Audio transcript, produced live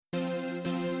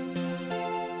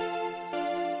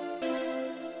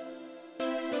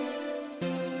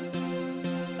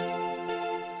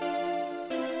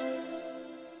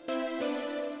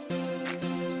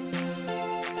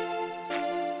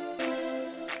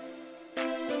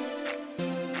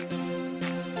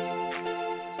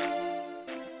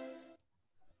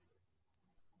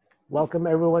Welcome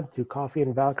everyone to Coffee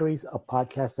and Valkyries, a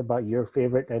podcast about your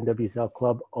favorite NWSL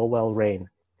club, OL Reign.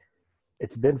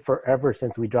 It's been forever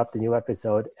since we dropped a new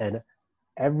episode, and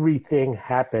everything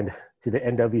happened to the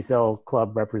NWSL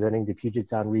club representing the Puget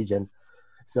Sound region.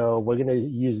 So we're going to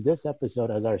use this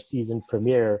episode as our season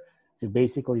premiere to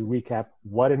basically recap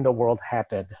what in the world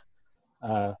happened.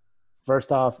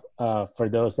 First off, for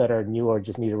those that are new or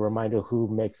just need a reminder who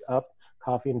makes up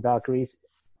Coffee and Valkyries,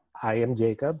 I am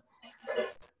Jacob.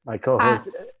 My co-host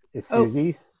is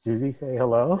Susie. Susie, say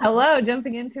hello. Hello,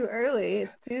 jumping in too early.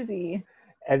 It's Susie.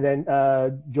 And then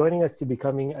joining us to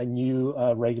becoming a new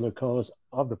regular co-host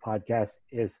of the podcast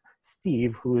is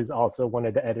Steve, who is also one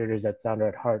of the editors at Sounder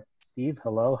at Heart. Steve,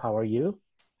 hello. How are you?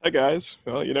 Hi, guys.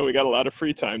 Well, we got a lot of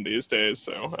free time these days,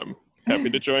 so I'm happy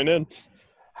to join in.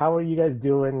 How are you guys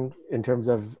doing in terms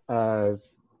of,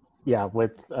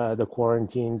 with the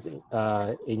quarantines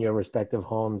in your respective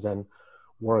homes and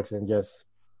works and just,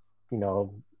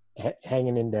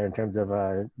 hanging in there in terms of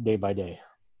day by day?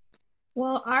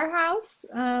 Well, our house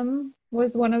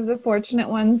was one of the fortunate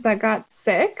ones that got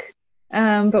sick,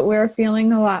 but we're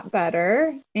feeling a lot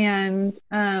better. And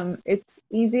it's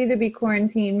easy to be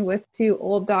quarantined with two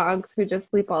old dogs who just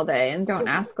sleep all day and don't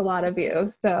ask a lot of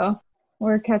you. So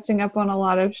we're catching up on a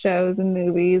lot of shows and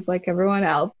movies like everyone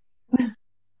else.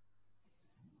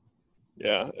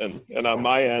 Yeah, and on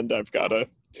my end, I've got a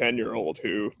 10-year-old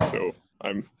so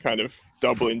I'm kind of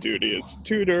doubling duty as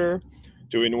tutor,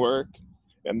 doing work,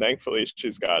 and thankfully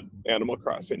she's got Animal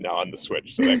Crossing now on the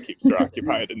Switch, so that keeps her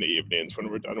occupied in the evenings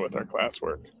when we're done with our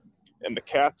classwork. And the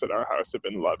cats at our house have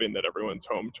been loving that everyone's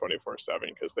home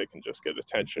 24/7 because they can just get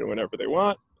attention whenever they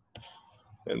want.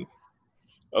 And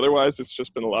otherwise, it's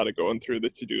just been a lot of going through the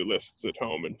to-do lists at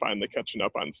home and finally catching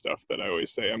up on stuff that I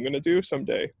always say I'm going to do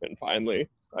someday. And finally,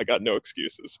 I got no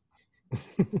excuses.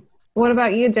 What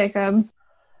about you, Jacob?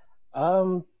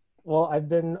 Well, I've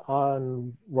been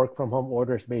on work from home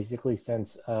orders basically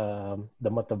since the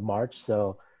month of March.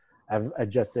 So I've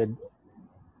adjusted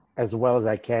as well as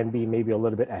I can be, maybe a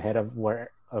little bit ahead of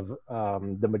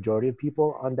the majority of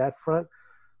people on that front.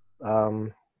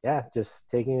 Just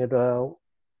taking it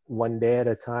one day at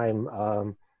a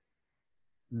time.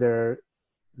 There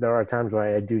are times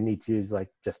where I do need to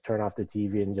just turn off the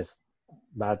TV and just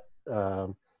not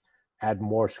add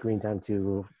more screen time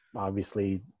to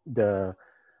obviously the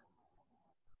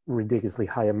ridiculously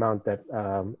high amount that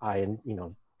I and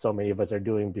so many of us are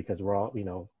doing because we're all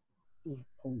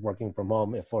working from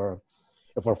home if we're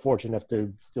fortunate enough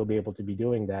to still be able to be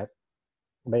doing that.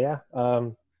 But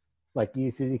like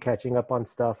you, Susie, catching up on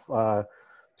stuff to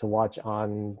watch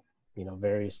on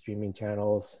various streaming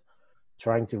channels,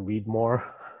 trying to read more,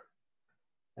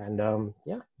 and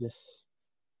just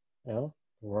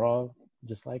we're all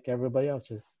just like everybody else,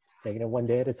 just taking it one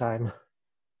day at a time.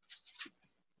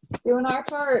 Doing our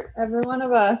part, every one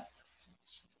of us.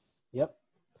 Yep.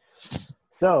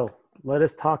 So let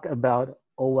us talk about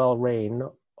OL Reign,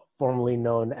 formerly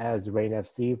known as Reign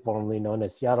FC, formerly known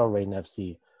as Seattle Reign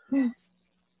FC.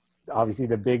 Obviously,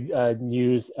 the big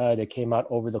news that came out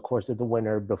over the course of the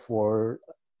winter before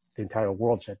the entire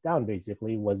world shut down,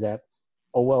 basically, was that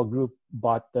OL Group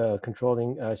bought the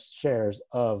controlling shares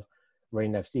of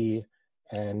Reign FC,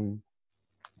 and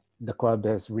the club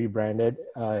has rebranded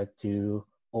to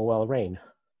OL Reign.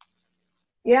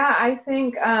 Yeah, I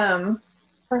think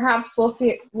perhaps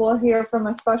we'll hear from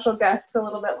a special guest a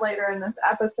little bit later in this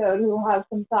episode who will have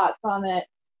some thoughts on it.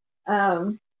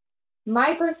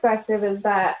 My perspective is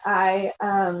that I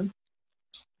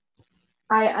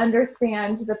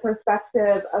understand the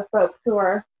perspective of folks who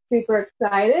are super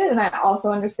excited, and I also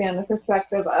understand the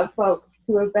perspective of folks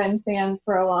who have been fans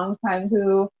for a long time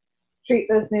who treat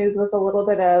this news with a little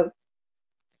bit of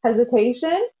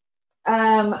hesitation.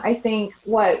 I think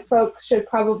what folks should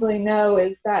probably know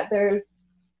is that there's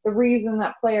the reason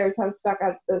that players have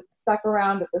stuck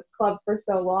around at this club for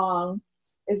so long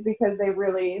is because they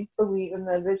really believe in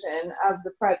the vision of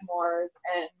the Predmores.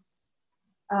 And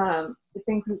I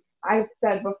think I've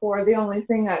said before, the only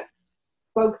thing that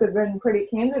folks have been pretty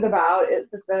candid about is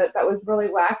that was really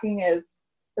lacking is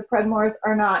the Predmores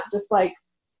are not just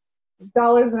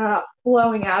dollars are not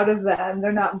flowing out of them.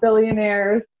 They're not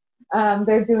billionaires.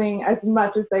 They're doing as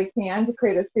much as they can to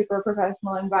create a super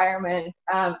professional environment.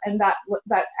 And that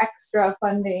extra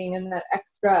funding and that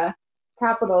extra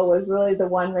capital was really the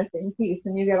one missing piece.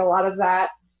 And you get a lot of that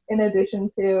in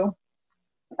addition to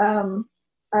an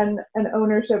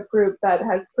ownership group that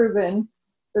has proven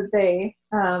that they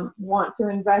want to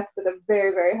invest at a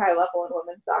very, very high level in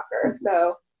women's soccer.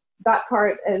 So that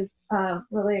part is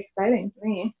really exciting to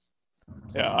me.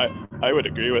 Yeah, I would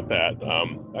agree with that.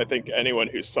 I think anyone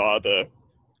who saw the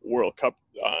World Cup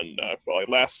on like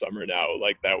last summer now,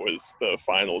 like that was the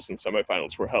finals and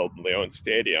semifinals were held in Lyon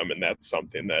Stadium, and that's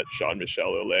something that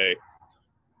Jean-Michel Ouellet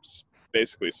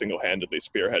basically single-handedly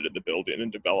spearheaded the building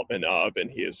and development of,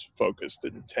 and he has focused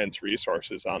intense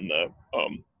resources on the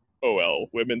OL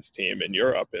women's team in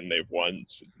Europe, and they've won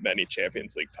many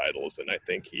Champions League titles, and I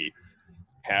think he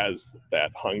has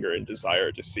that hunger and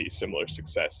desire to see similar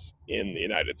success in the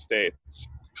United States.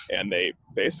 And they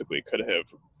basically could have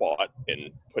bought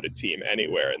and put a team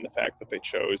anywhere, and the fact that they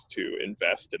chose to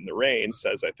invest in the Reign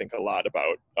says, I think, a lot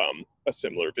about a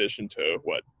similar vision to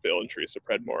what Bill and Teresa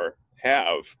Predmore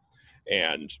have,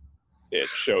 and it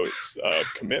shows a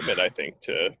commitment, I think,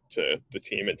 to the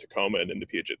team in Tacoma and in the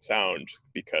Puget Sound,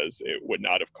 because it would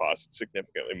not have cost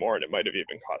significantly more, and it might have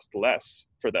even cost less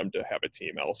for them to have a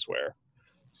team elsewhere.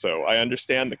 So I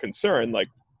understand the concern. Like,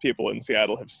 people in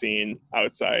Seattle have seen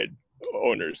outside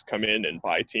owners come in and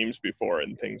buy teams before,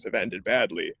 and things have ended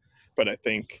badly. But I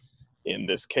think in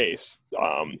this case,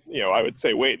 I would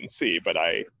say wait and see, but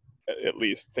I at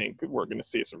least think we're going to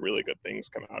see some really good things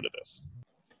come out of this.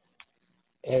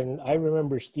 And I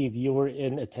remember, Steve, you were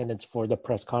in attendance for the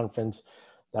press conference.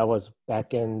 That was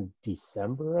back in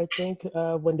December, I think,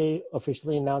 when they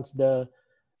officially announced the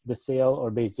sale, or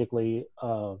basically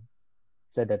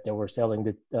said that they were selling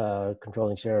the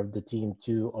controlling share of the team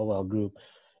to OL Group.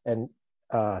 And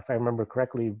if I remember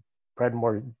correctly,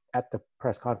 Predmore at the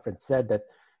press conference said that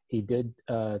he did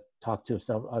talk to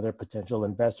some other potential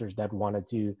investors that wanted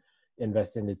to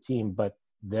invest in the team, but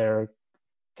their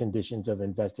conditions of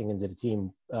investing into the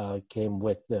team came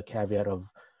with the caveat of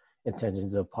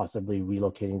intentions of possibly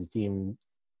relocating the team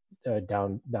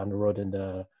down the road in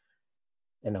the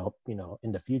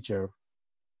in the future.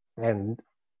 And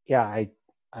yeah,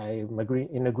 I'm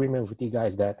in agreement with you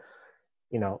guys that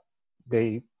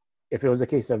if it was a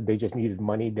case of they just needed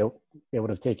money, they would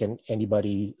have taken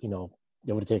anybody,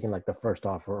 they would have taken like the first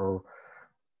offer, or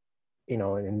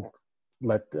and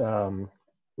let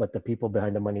the people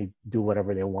behind the money do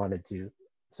whatever they wanted to.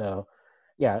 So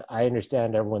yeah, I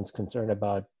understand everyone's concerned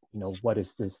about what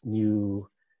is this new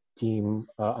team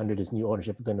under this new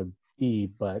ownership going to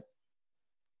be, but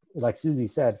like Susie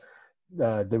said,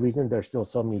 the reason there's still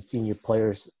so many senior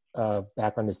players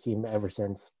back on this team ever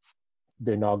since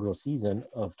the inaugural season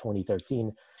of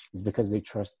 2013 is because they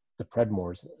trust the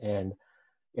Predmores. And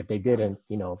if they didn't,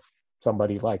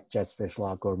 somebody like Jess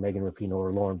Fishlock or Megan Rapinoe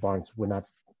or Lauren Barnes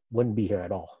wouldn't be here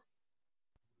at all.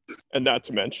 And not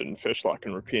to mention, Fishlock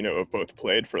and Rapinoe have both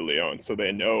played for Lyon, so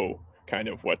they know kind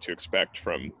of what to expect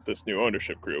from this new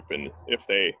ownership group. And if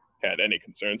they had any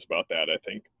concerns about that, I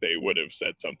think they would have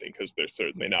said something, because they're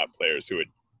certainly not players who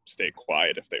would stay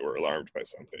quiet if they were alarmed by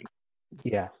something.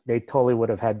 Yeah, they totally would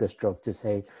have had the stroke to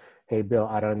say, hey, Bill,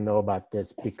 I don't know about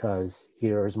this because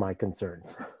here's my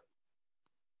concerns.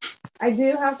 I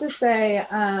do have to say,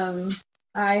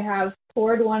 I have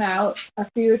poured one out a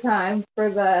few times for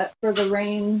the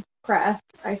Reign crest.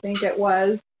 I think it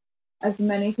was, as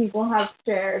many people have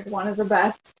shared, one of the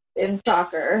best in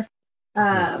soccer.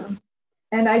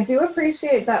 And I do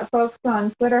appreciate that folks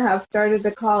on Twitter have started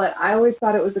to call it, I always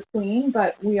thought it was a queen,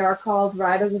 but we are called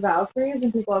Ride of the Valkyries,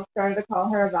 and people have started to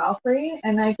call her a Valkyrie,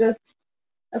 and I just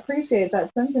appreciate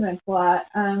that sentiment a lot.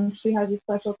 She has a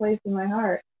special place in my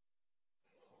heart.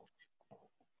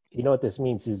 You know what this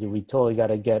means, Susie? We totally got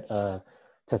to get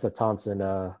Tessa Thompson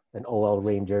an OL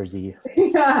Reign jersey.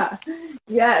 Yeah,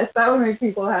 yes, that would make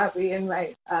people happy and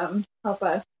might help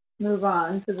us move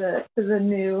on to the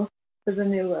new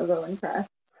logo and crest.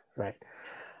 Right.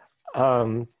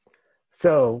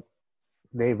 So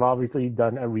they've obviously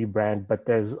done a rebrand, but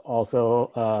there's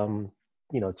also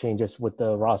changes with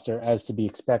the roster, as to be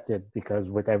expected, because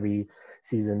with every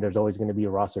season there's always going to be a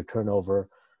roster turnover.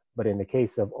 But in the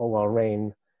case of OL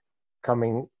Reign,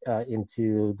 coming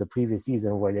into the previous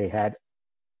season where they had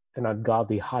an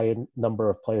ungodly high number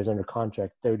of players under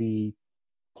contract, 30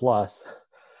 plus.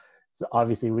 So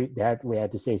obviously we had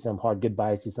to say some hard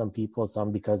goodbyes to some people,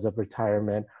 some because of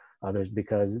retirement, others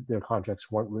because their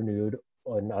contracts weren't renewed,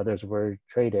 and others were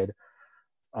traded.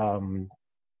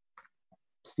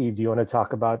 Steve, do you want to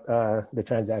talk about the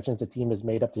transactions the team has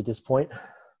made up to this point?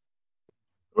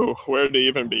 Oh, where to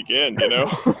even begin,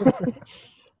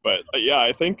 But yeah,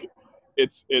 I think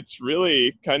it's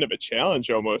really kind of a challenge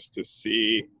almost to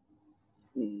see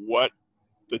what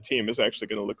the team is actually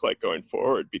going to look like going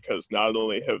forward, because not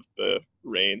only have the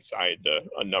Reign signed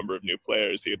a number of new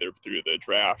players, either through the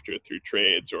draft or through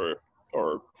trades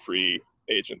or free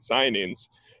agent signings,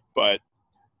 but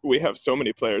we have so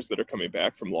many players that are coming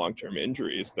back from long-term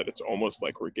injuries that it's almost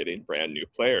like we're getting brand new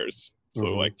players.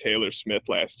 So like Taylor Smith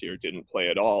last year didn't play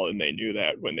at all, and they knew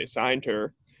that when they signed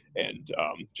her. And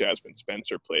Jasmine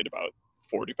Spencer played about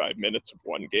 45 minutes of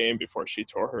one game before she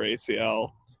tore her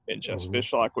ACL. And Jess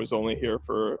Fishlock was only here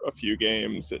for a few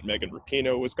games, and Megan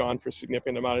Rapinoe was gone for a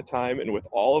significant amount of time. And with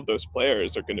all of those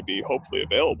players are going to be hopefully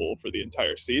available for the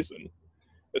entire season,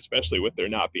 especially with there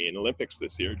not being Olympics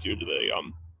this year due to the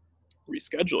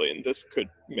rescheduling. This could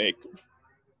make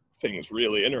things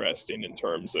really interesting in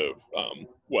terms of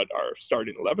what our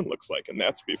starting 11 looks like. And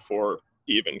that's before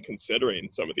even considering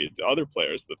some of the other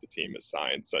players that the team has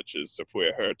signed, such as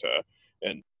Sophia Herta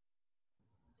and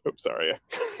oops, sorry,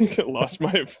 lost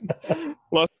my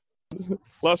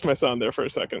sound there for a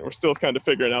second. We're still kind of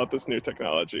figuring out this new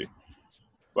technology,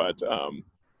 but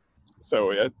so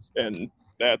it's, and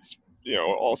that's, you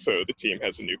know, also the team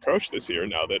has a new coach this year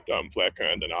now that Vlatko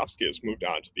Andonovski has moved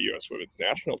on to the U.S. women's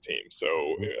national team.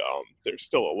 So there's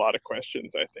still a lot of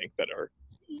questions, I think, that are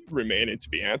remaining to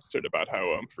be answered about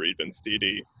how Farid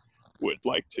Benstiti would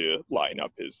like to line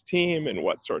up his team and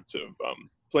what sorts of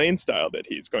playing style that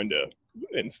he's going to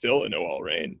instill in OL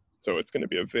Reign. So it's going to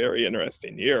be a very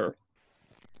interesting year.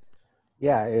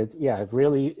 Yeah, it's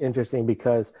really interesting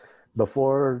because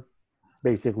before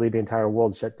basically the entire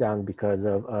world shut down because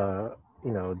of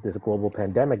this global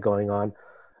pandemic going on,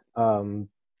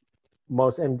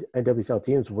 most NWSL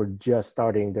teams were just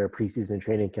starting their preseason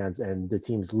training camps, and the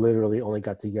teams literally only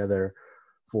got together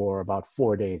for about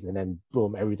 4 days, and then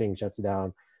boom, everything shuts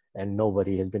down, and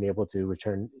nobody has been able to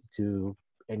return to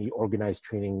any organized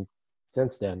training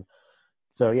since then.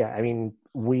 So yeah, I mean,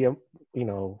 we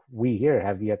here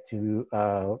have yet to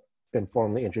been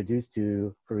formally introduced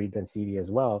to Farid Benstiti as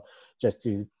well, just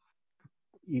to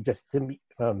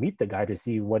meet the guy to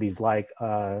see what he's like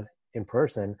in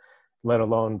person, let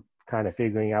alone kind of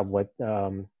figuring out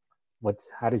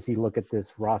how does he look at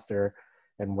this roster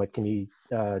and what can he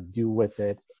do with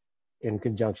it in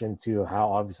conjunction to how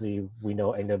obviously we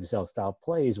know NWSL style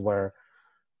plays where,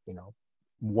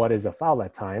 what is a foul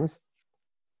at times.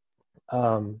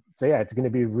 So yeah, it's going to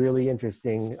be really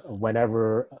interesting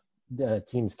whenever the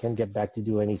teams can get back to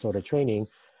do any sort of training,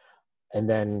 and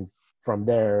then from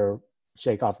there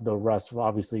shake off the rust.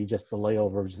 Obviously, just the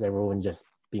layover, just everyone just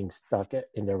being stuck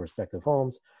in their respective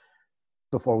homes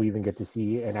before we even get to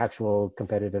see an actual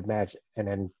competitive match, and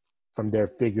then from there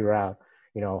figure out,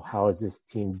 how is this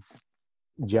team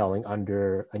gelling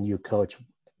under a new coach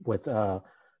with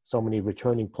so many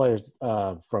returning players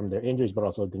from their injuries, but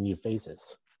also the new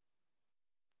faces.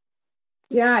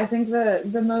 Yeah, I think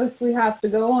the most we have to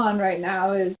go on right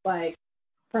now is like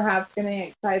perhaps getting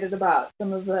excited about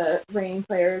some of the Reign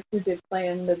players who did play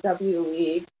in the W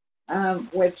League,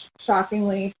 which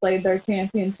shockingly played their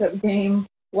championship game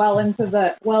well into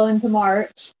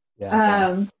March.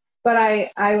 Yeah. But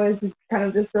I was kind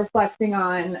of just reflecting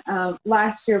on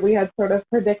last year we had sort of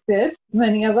predicted,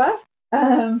 many of us,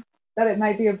 that it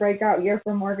might be a breakout year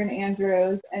for Morgan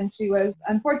Andrews, and she was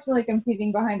unfortunately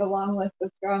competing behind a long list of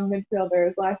strong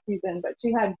midfielders last season, but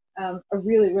she had a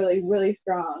really, really, really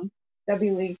strong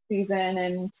W League season,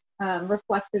 and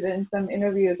reflected in some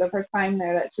interviews of her time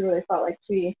there that she really felt like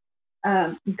she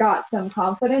got some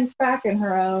confidence back in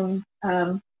her own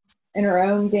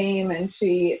game, and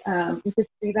she you could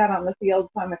see that on the field.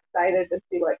 So I'm excited to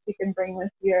see what she can bring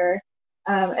this year.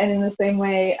 And in the same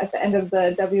way, at the end of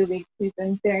the W League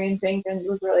season, Darian Jenkins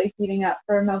was really heating up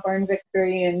for Melbourne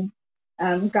Victory, and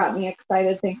got me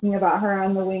excited thinking about her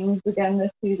on the wings again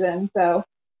this season. So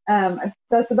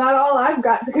that's about all I've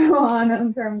got to go on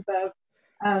in terms of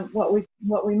what we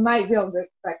might be able to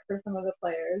expect for some of the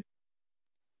players.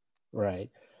 Right.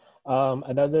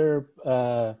 Another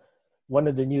one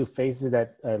of the new faces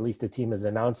that at least the team has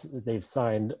announced that they've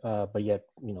signed, but yet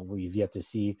we've yet to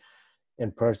see in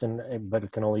person, but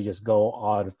it can only just go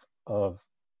on of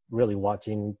really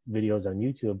watching videos on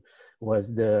YouTube,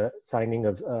 was the signing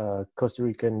of Costa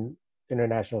Rican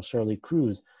international Shirley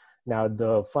Cruz. Now,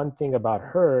 the fun thing about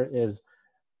her is,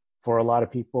 for a lot of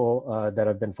people that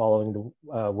have been following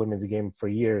the women's game for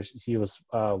years, she was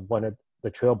one of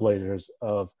the trailblazers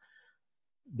of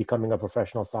becoming a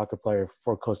professional soccer player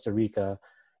for Costa Rica.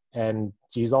 And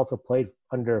she's also played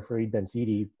under Farid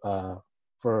Benstiti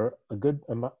for a good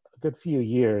few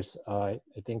years. I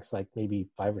think it's like maybe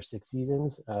 5 or 6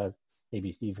 seasons.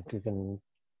 Maybe Stephen can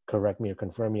correct me or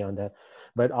confirm me on that.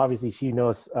 But obviously she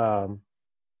knows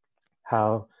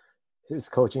how his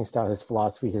coaching style, his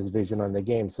philosophy, his vision on the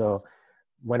game. So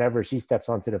whenever she steps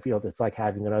onto the field, it's like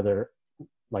having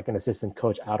an assistant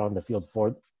coach out on the field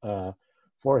for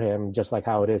him, just like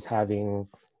how it is having,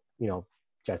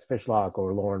 Jess Fishlock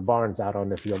or Lauren Barnes out on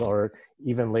the field, or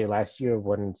even late last year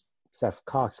when Steph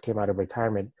Cox came out of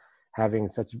retirement, having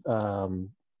such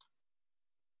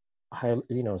high,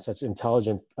 such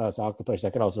intelligent soccer players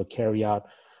that can also carry out,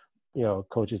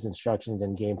 coaches' instructions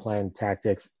and game plan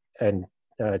tactics and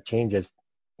changes,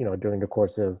 during the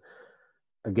course of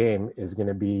a game is going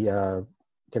to be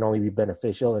can only be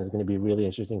beneficial, and it's going to be really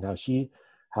interesting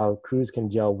how Cruz can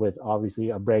gel with obviously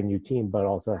a brand new team, but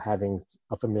also having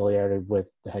a familiarity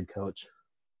with the head coach.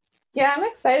 Yeah, I'm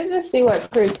excited to see what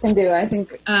Cruz can do. I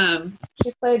think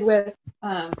she played with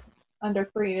under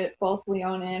Farid at both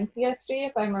Lyon and PSG,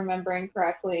 if I'm remembering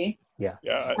correctly. Yeah.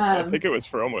 Yeah, I think it was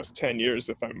for almost 10 years,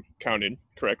 if I'm counting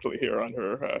correctly here on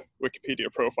her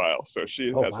Wikipedia profile. So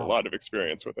she has a lot of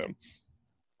experience with him.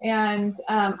 And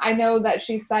I know that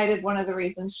she cited one of the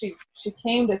reasons she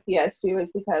came to PSG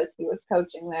was because he was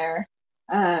coaching there.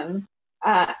 I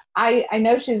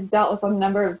know she's dealt with a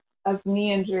number of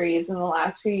knee injuries in the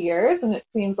last few years, and it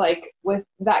seems like with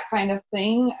that kind of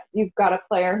thing, you've got a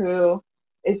player who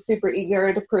is super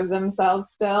eager to prove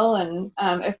themselves still, and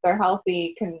if they're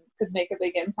healthy, could make a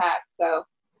big impact. So,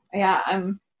 yeah,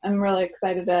 I'm really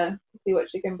excited to see what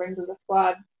she can bring to the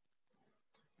squad.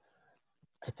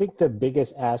 I think the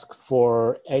biggest ask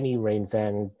for any Reign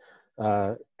fan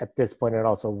at this point, and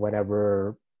also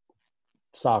whenever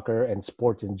soccer and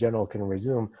sports in general can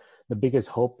resume, the biggest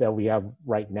hope that we have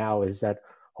right now is that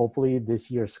hopefully this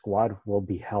year's squad will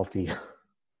be healthy.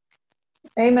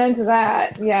 Amen to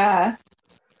that. Yeah.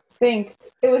 I think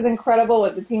it was incredible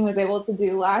what the team was able to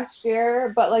do last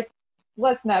year, but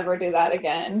let's never do that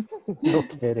again. No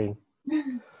kidding.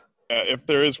 If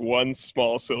there is one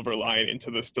small silver lining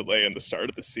to this delay in the start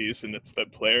of the season, it's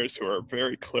that players who are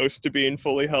very close to being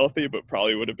fully healthy but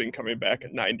probably would have been coming back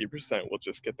at 90% will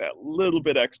just get that little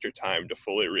bit extra time to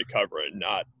fully recover and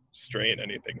not strain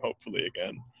anything, hopefully,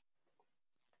 again.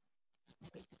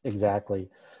 Exactly.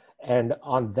 And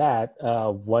on that,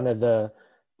 one of the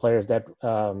players that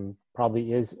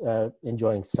probably is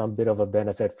enjoying some bit of a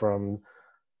benefit from,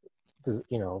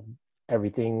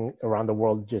 everything around the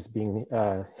world just being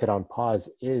hit on pause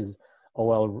is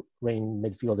OL Reign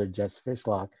midfielder Jess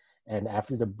Fishlock. And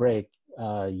after the break,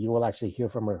 you will actually hear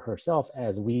from her herself,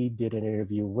 as we did an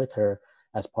interview with her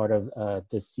as part of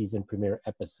this season premiere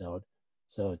episode.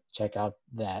 So check out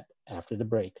that after the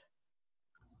break.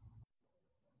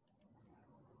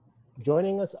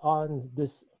 Joining us on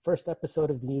this first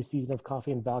episode of the new season of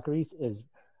Coffee and Valkyries is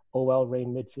OL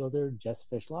Reign midfielder Jess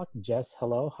Fishlock. Jess,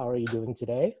 hello. How are you doing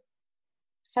today?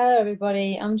 Hello,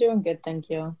 everybody. I'm doing good, thank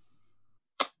you.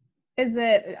 Is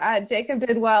it Jacob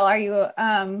did well?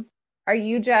 Are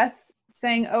you Jess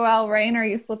saying OL Reign, or are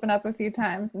you slipping up a few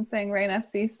times and saying Reign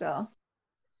FC still?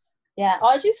 Yeah,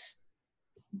 I just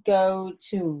go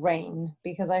to Reign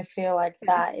because I feel like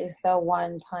that is the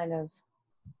one kind of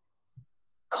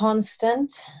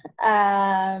constant.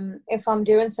 If I'm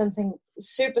doing something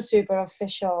super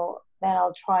official, then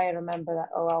I'll try and remember that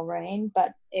OL Reign.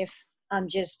 But if I'm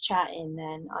just chatting,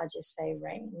 then I just say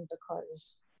Reign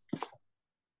because,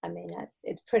 I mean,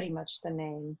 it's pretty much the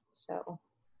name. So,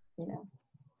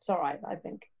 it's all right, I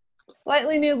think.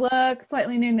 Slightly new look,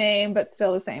 slightly new name, but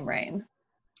still the same Reign.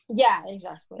 Yeah,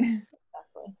 exactly.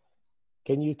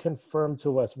 Can you confirm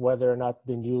to us whether or not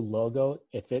the new logo,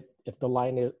 if the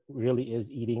line really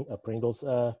is eating a Pringles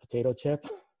potato chip?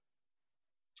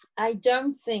 I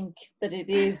don't think that it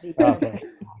is. Okay.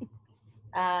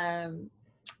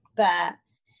 But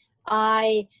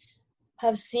I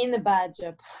have seen the badge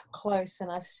up close, and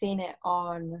I've seen it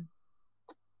on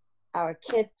our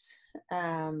kit,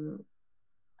 and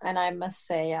I must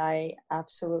say I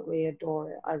absolutely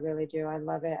adore it. I really do. I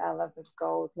love it. I love the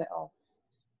gold little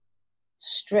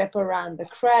strip around the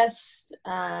crest.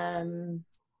 I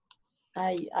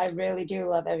really do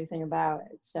love everything about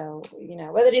it. So,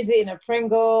 whether it is in a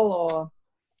Pringle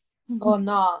or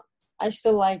not, I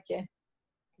still like it.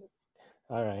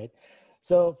 All right.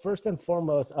 So first and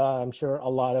foremost, I'm sure a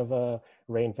lot of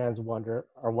Reign fans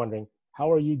are wondering,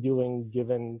 how are you doing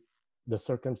given the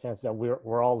circumstance that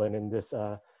we're all in this,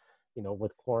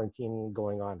 with quarantine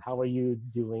going on? How are you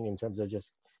doing in terms of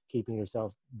just keeping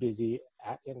yourself busy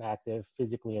and active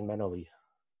physically and mentally?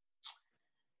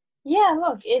 Yeah,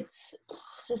 look, it's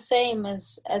the same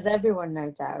as everyone,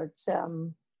 no doubt.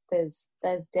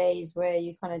 There's days where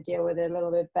you kind of deal with it a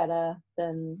little bit better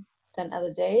than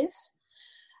other days.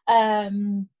 I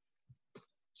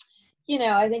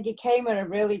think it came at a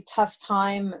really tough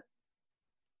time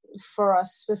for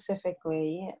us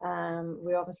specifically.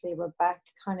 We obviously were back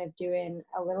kind of doing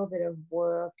a little bit of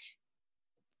work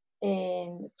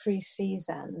in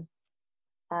pre-season.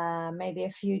 Maybe a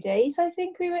few days, I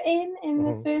think we were in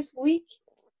the first week.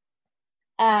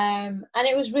 And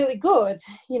it was really good.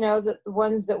 The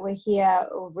ones that were here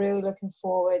were really looking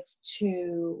forward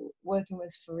to working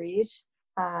with Farid.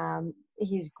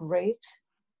 He's great.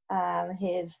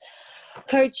 His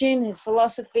coaching, his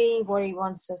philosophy, what he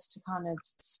wants us to kind of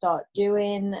start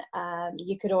doing,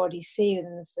 you could already see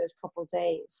within the first couple of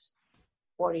days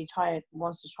what he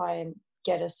wants to try and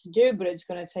get us to do, but it's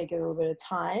going to take a little bit of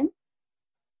time.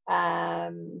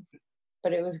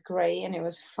 But it was great and it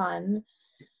was fun.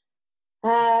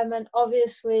 And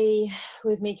obviously,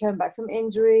 with me coming back from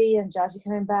injury and Jazzy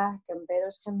coming back and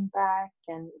Beto's coming back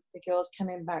and the girls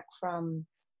coming back from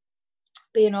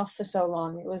being off for so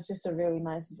long, it was just a really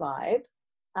nice vibe.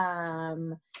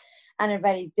 And a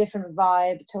very different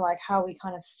vibe to like how we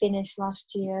kind of finished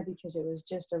last year, because it was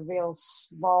just a real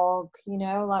slog, you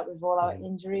know, like with all our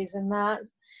injuries and that.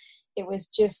 It was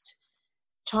just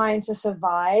trying to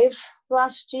survive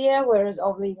last year, whereas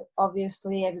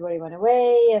obviously everybody went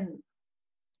away and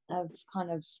I've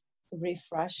kind of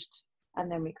refreshed, and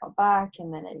then we got back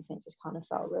and then everything just kind of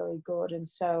felt really good. And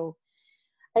so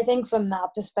I think from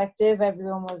that perspective,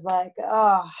 everyone was like,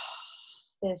 oh,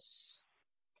 this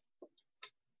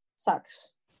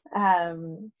sucks.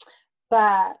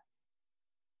 But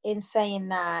in saying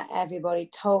that, everybody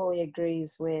totally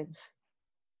agrees with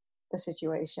the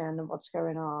situation and what's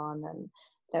going on, and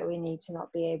that we need to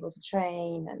not be able to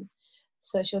train, and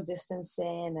social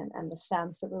distancing, and the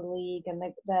stance that the league and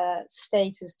the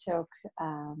status took.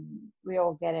 We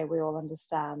all get it, we all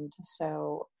understand.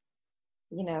 So,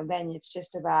 you know, then it's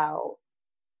just about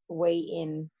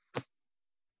waiting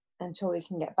until we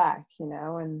can get back, you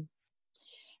know. And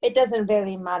it doesn't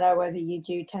really matter whether you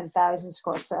do 10,000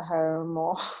 squats at home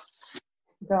or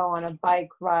go on a bike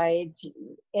ride.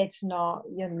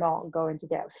 You're not going to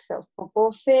get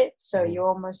football fit. So you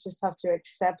almost just have to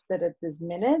accept that at this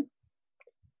minute,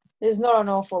 there's not an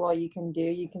awful lot you can do.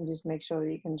 You can just make sure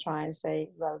that you can try and stay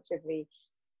relatively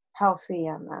healthy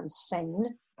and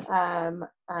sane. And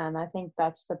I think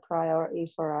that's the priority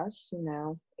for us, you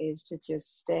know, is to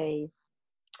just stay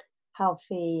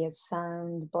healthy,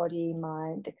 sound body,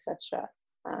 mind, etc.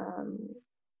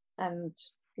 And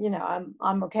you know,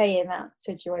 I'm okay in that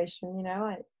situation. You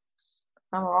know,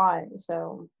 I'm all right.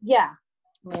 So yeah,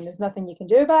 I mean, there's nothing you can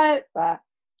do about it, but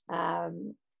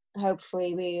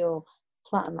hopefully we'll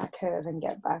flatten that curve and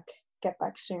get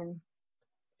back soon.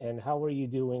 And how are you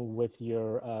doing with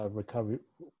your recovery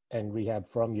and rehab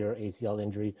from your ACL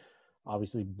injury?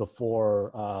 Obviously,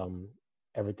 before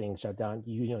everything shut down,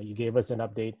 you gave us an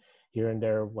update here and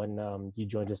there when you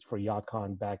joined us for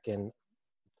YachtCon back in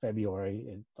February.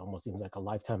 It almost seems like a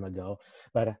lifetime ago.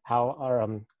 But how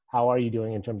are you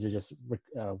doing in terms of just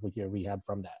with your rehab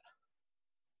from that?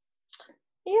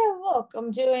 Yeah, look,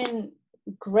 I'm doing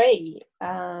great.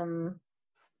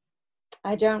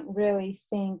 I don't really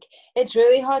think it's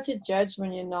really hard to judge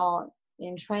when you're not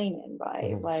in training,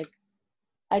 right? Mm-hmm. Like,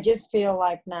 I just feel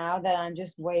like now that I'm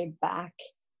just way back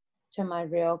to my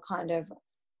real kind of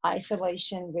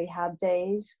isolation rehab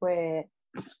days, where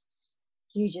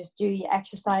you just do your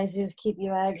exercises, keep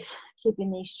your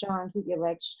knee strong, keep your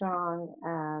legs strong.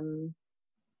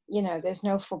 You know, there's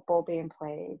no football being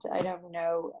played. I don't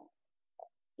know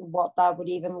what that would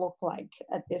even look like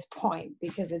at this point,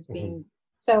 because it's been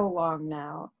so long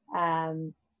now.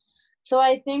 So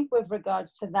I think with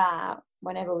regards to that,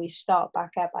 whenever we start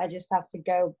back up, I just have to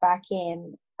go back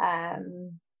in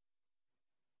and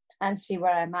see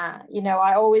where I'm at. You know,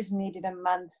 I always needed a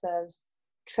month of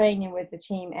training with the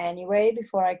team anyway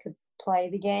before I could play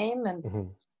the game. And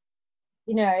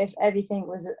you know, if everything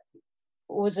was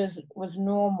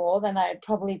normal, then I'd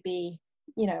probably be,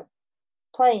 you know,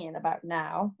 playing about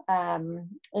now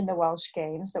in the Welsh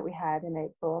games that we had in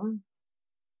April.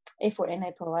 If we're in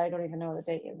April, I don't even know what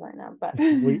the date is right now, but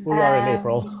we are in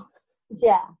April.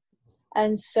 Yeah.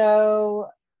 And so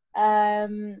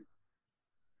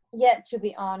yeah, to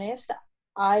be honest,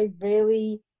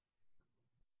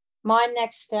 my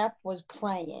next step was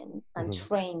playing and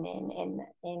training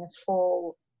in a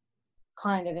full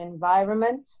kind of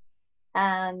environment.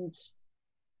 And,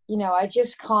 you know, I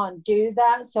just can't do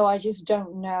that. So I just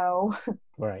don't know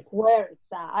where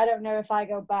it's at. I don't know if I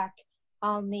go back,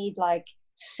 I'll need like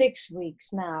 6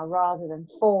 weeks now rather than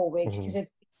 4 weeks, because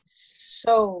it's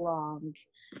so long.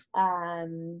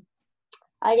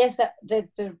 I guess that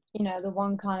the you know, the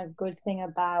one kind of good thing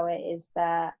about it is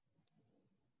that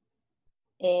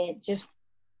it just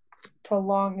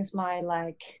prolongs my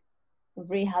like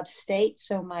rehab state.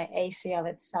 So my ACL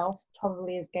itself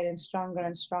probably is getting stronger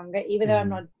and stronger, even though I'm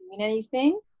not doing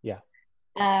anything. Yeah.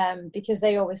 Because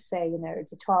they always say, you know,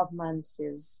 the 12 months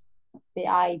is the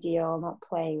ideal, not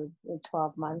play with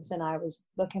 12 months. And I was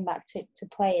looking back to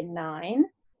play in 9.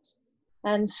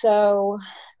 And so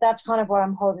that's kind of what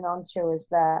I'm holding on to, is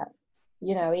that,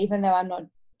 you know, even though I'm not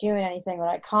doing anything, or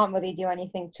I can't really do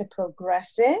anything to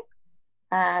progress it,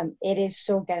 it is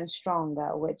still getting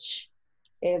stronger, which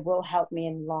it will help me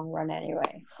in the long run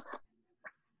anyway.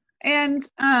 And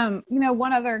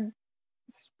one other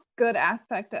good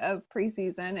aspect of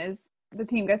preseason is the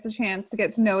team gets a chance to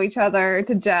get to know each other,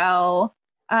 to gel.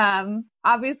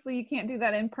 Obviously you can't do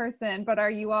that in person, but are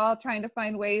you all trying to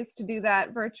find ways to do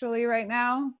that virtually right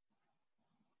now?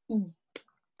 It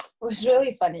was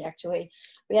really funny, actually.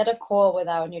 We had a call with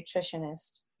our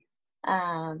nutritionist,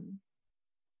 and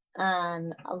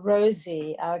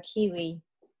Rosie, our Kiwi.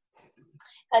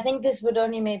 I think this would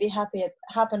only maybe happen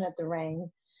at the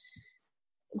Reign.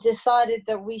 Decided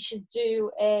that we should do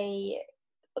a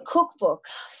cookbook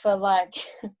for like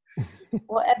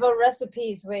whatever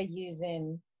recipes we're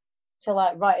using, to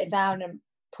like write it down and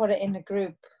put it in a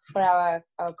group for our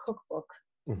cookbook.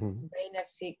 Reign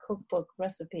FC cookbook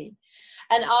recipe.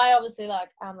 And I obviously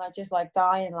I'm just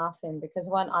dying laughing, because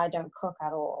one, I don't cook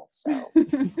at all, so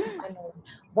I know,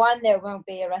 one, there won't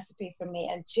be a recipe for me,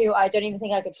 and two, I don't even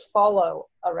think I could follow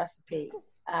a recipe.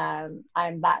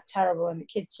 I'm that terrible in the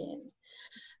kitchen.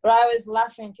 But I was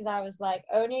laughing because I was like,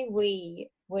 only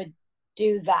we would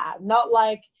do that, not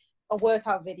like a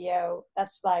workout video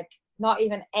that's like not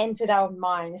even entered our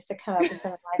minds to come up with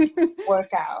something like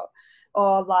workout,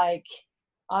 or like,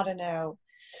 I don't know.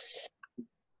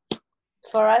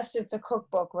 For us, it's a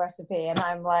cookbook recipe, and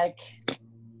I'm like,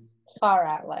 far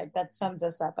out. Like, that sums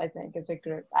us up, I think, as a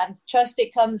group. And trust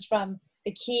it comes from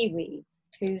the Kiwi,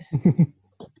 who's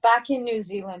back in New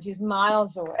Zealand, who's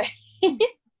miles away.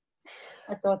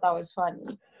 I thought that was funny.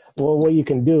 Well, what you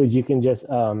can do is you can just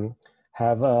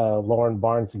have Lauren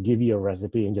Barnes give you a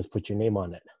recipe and just put your name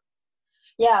on it.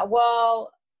 Yeah,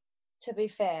 well, to be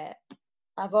fair,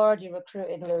 I've already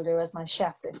recruited Lulu as my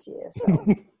chef this year, so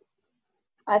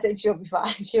I think she'll be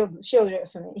fine. She'll do it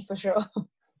for me, for sure.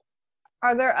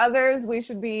 Are there others we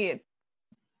should be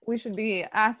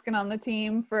asking on the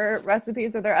team for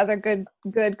recipes? Are there other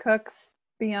good cooks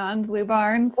beyond Lou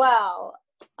Barnes? Well,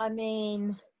 I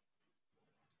mean,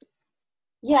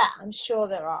 yeah, I'm sure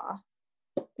there are.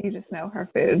 You just know her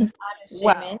food. I'm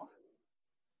assuming.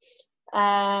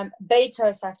 Wow.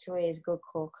 Betos actually is a good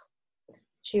cook.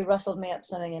 She rustled me up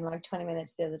something in like 20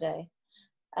 minutes the other day.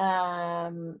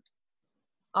 I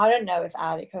don't know if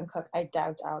Ali can cook. I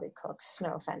doubt Ali cooks.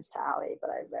 No offense to Ali, but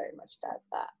I very much doubt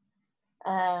that.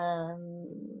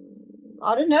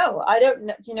 I don't know. I don't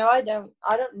know. I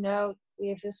don't know.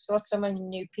 We've just got so many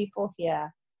new people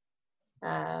here.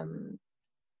 I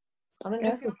don't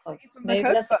know who cooks. Maybe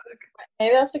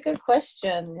that's a good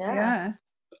question. Yeah.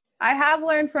 I have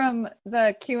learned from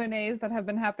the Q&As that have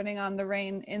been happening on the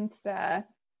Reign Insta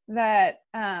that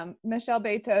Michelle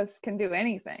Betos can do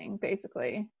anything,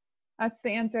 basically. That's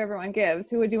the answer everyone gives.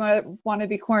 Who would you want to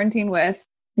be quarantined with?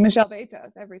 Michelle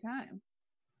Betos every time.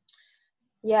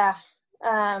 Yeah.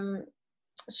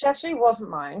 She actually wasn't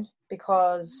mine,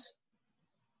 because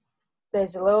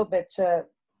there's a little bit to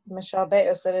Michelle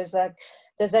Betos that is like,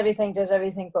 does everything,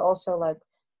 but also like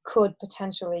could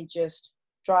potentially just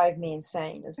drive me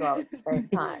insane as well at the same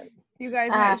time. You guys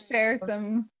might share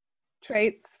some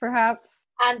traits, perhaps.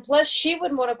 And plus, she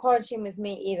wouldn't want to quarantine with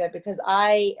me either, because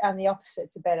I am the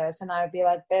opposite to Betos, and I would be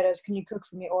like, Betos, can you cook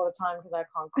for me all the time because I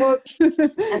can't cook?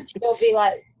 And she'll be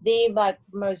like the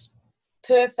most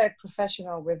perfect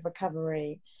professional with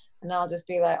recovery, and I'll just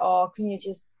be like, oh, can you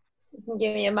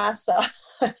give me a massage?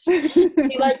 She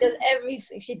does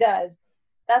everything. She does.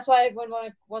 That's why everyone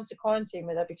wants to quarantine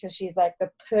with her, because she's like the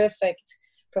perfect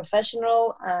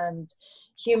professional and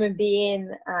human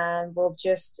being, and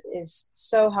is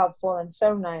so helpful and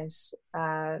so nice.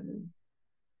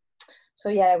 So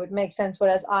yeah, it would make sense.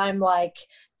 Whereas I'm like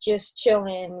just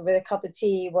chilling with a cup of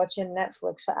tea, watching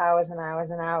Netflix for hours and hours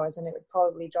and hours, and it would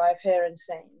probably drive her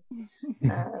insane.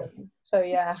 So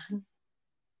yeah.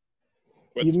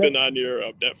 What's been on your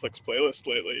Netflix playlist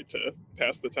lately to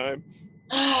pass the time?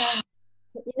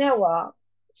 You know what?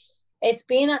 It's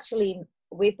been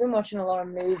we've been watching a lot of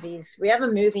movies. We have a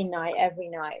movie night every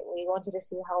night. We wanted to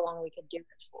see how long we could do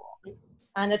it for.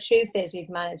 And the truth is, we've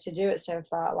managed to do it so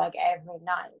far, like every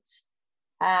night.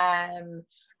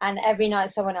 And every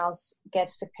night someone else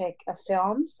gets to pick a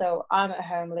film. So I'm at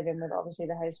home living with obviously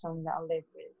the host family that I live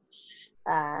with.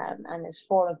 And there's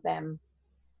 4 of them.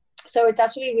 So it's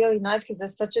actually really nice because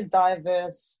there's such a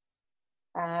diverse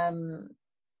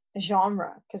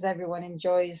genre, because everyone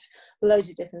enjoys loads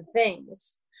of different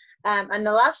things. And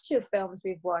the last 2 films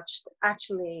we've watched,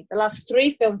 actually, the last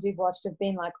 3 films we've watched have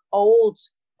been like old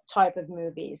type of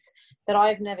movies that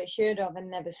I've never heard of and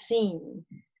never seen.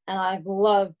 And I've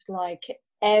loved like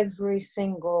every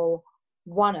single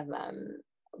one of them.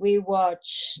 We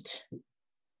watched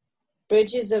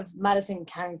Bridges of Madison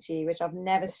County, which I've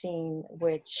never seen,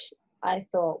 which I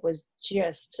thought was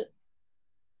just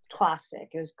classic.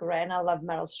 It was great, and I love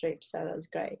Meryl Streep, so that was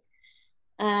great.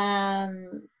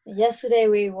 Yesterday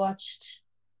we watched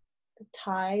The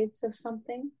Tides of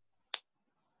something,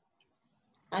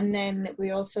 and then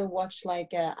we also watched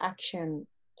like a action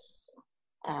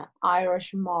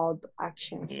Irish mob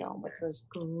action film, which was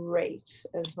great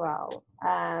as well.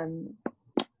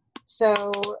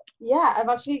 So yeah, I've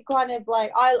actually kind of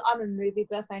like I'm a movie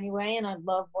buff anyway, and I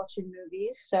love watching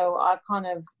movies, so I've kind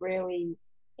of really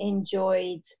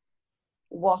enjoyed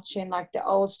watching like the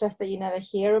old stuff that you never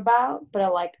hear about, but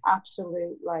are like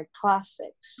absolute like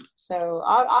classics. So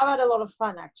I've had a lot of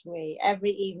fun actually.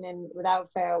 Every evening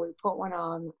without fail we put one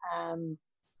on, and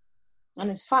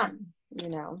it's fun, you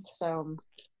know. So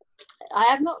I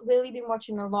have not really been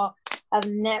watching a lot of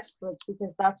Netflix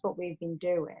because that's what we've been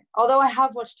doing, although I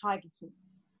have watched Tiger King.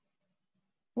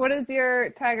 What is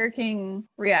your Tiger King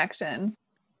reaction?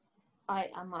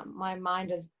 My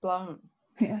mind is blown.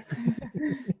 Yeah.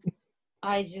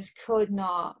 I just could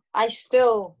not. I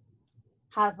still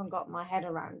haven't got my head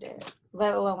around it,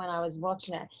 let alone when I was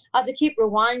watching it. I had to keep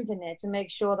rewinding it to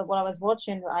make sure that what I was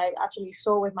watching I actually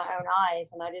saw with my own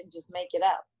eyes and I didn't just make it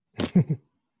up.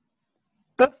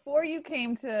 Before you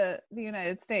came to the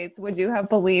United States, would you have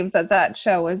believed that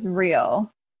show was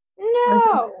real?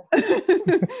 No.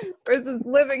 Versus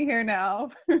living here now.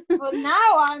 Well,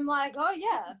 now I'm like, oh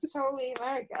yeah, it's totally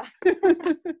America.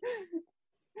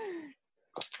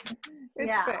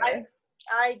 Yeah,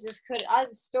 I just could. I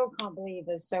still can't believe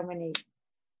there's so many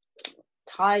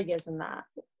tigers and that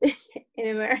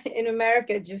in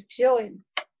America just chilling.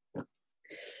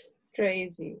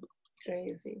 Crazy.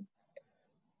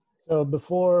 So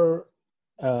before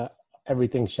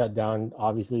everything shut down,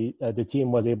 obviously the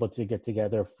team was able to get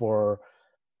together for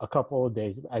a couple of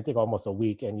days, I think almost a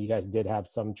week, and you guys did have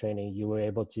some training. You were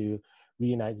able to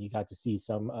reunite. You got to see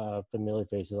some familiar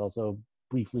faces, also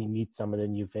briefly meet some of the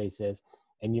new faces.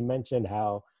 And you mentioned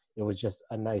how it was just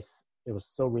it was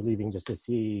so relieving just to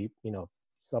see, you know,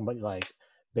 somebody like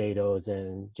Betos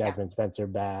and Jasmine Spencer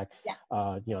back.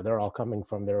 Yeah. You know, they're all coming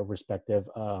from their respective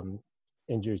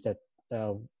injuries that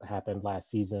happened last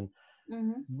season.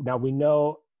 Mm-hmm. Now we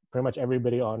know pretty much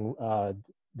everybody on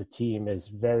the team is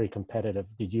very competitive.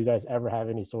 Did you guys ever have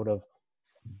any sort of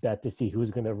bet to see who's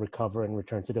going to recover and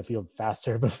return to the field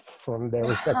faster from their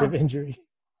respective injury?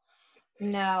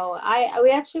 No,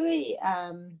 we actually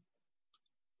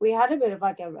we had a bit of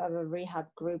like a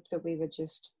rehab group that we would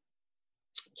just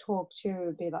talk to. It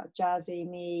would be like Jazzy,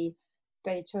 me,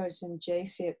 Betos, and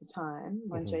JC at the time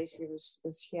when JC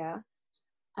was here.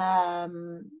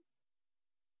 And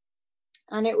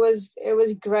it was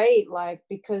great, like,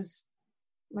 because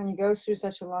when you go through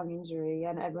such a long injury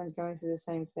and everyone's going through the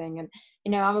same thing, and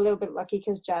you know, I'm a little bit lucky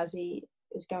because Jazzy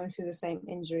is going through the same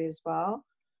injury as well.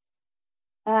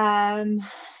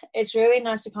 It's really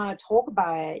nice to kind of talk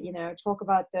about it, you know, talk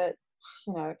about the,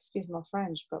 you know, excuse my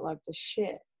French, but like the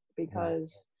shit,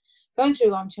 because going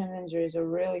through long-term injuries are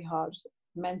really hard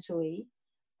mentally,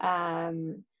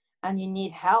 and you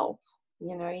need help,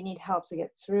 you know, you need help to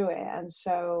get through it. And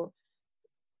so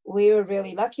we were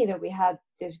really lucky that we had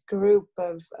this group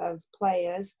of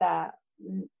players that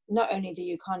not only do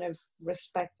you kind of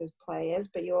respect as players,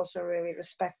 but you also really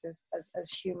respect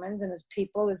as humans and as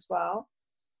people as well.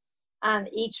 And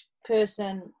each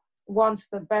person wants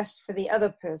the best for the other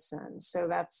person. So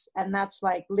that's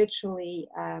like literally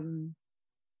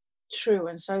true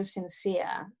and so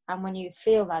sincere. And when you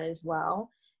feel that as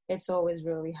well, it's always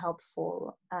really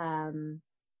helpful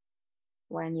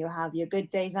when you have your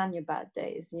good days and your bad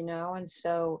days, you know. And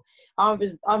so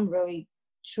I'm really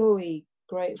truly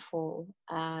grateful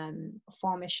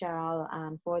for Michelle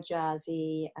and for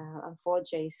Jazzy and for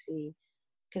JC,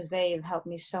 because they've helped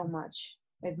me so much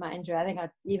with my injury. I think I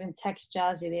even texted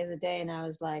Jazzy the other day and I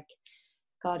was like,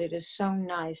 God, it is so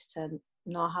nice to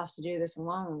not have to do this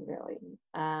alone, really.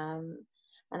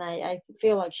 And I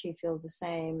feel like she feels the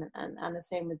same, and the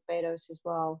same with Betos as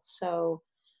well. So,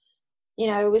 you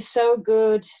know, it was so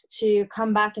good to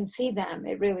come back and see them.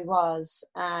 It really was.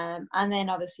 And then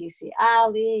obviously see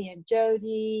Ali and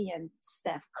Jody and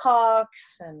Steph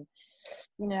Cox and,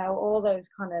 you know, all those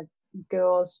kind of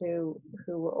girls who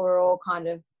are all kind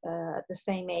of at the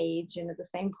same age and at the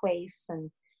same place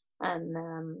and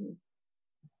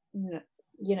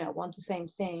you know, want the same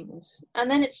things. And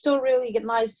then it's still really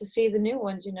nice to see the new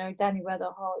ones, you know. Danny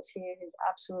Weatherhall is here, who's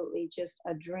absolutely just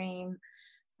a dream.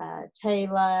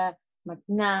 Taylor,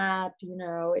 McNabb, you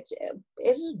know, it's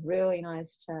just really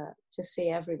nice to see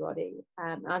everybody,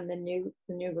 and the new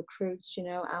recruits. You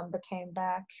know, Amber came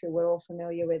back, who we're all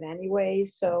familiar with anyway.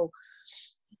 So,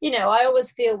 you know, I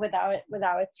always feel with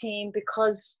our team,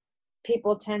 because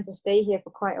people tend to stay here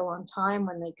for quite a long time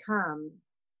when they come.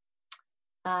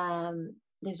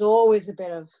 There's always a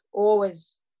bit of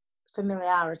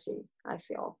familiarity, I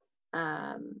feel.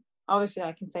 Obviously,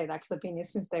 I can say that because I've been here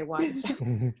since day one. So.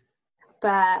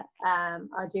 But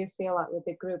I do feel like with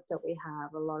the group that we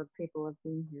have, a lot of people have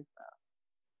been here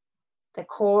the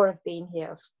core have been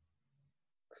here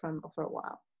for a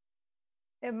while.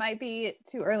 It might be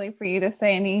too early for you to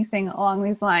say anything along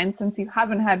these lines since you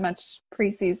haven't had much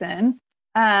preseason.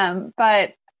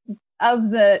 But of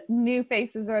the new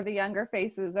faces or the younger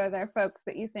faces, are there folks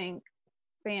that you think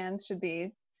fans should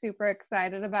be super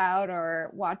excited about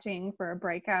or watching for a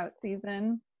breakout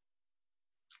season?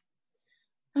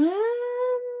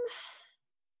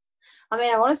 I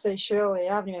mean, I want to say Shirley.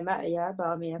 I haven't even met her yet, but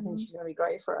I mean, I think she's going to be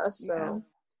great for us. So Yeah.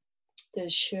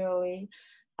 There's Shirley.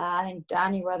 I think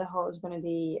Danny Weatherholt is going to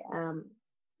be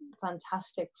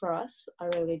fantastic for us. I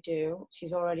really do.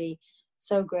 She's already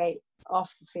so great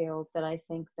off the field that I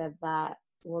think that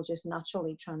will just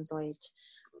naturally translate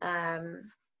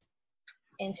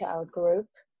into our group.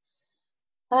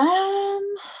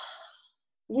 You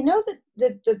know,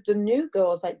 the new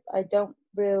girls, I don't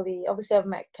really, obviously I've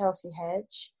met Kelsey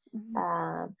Hedge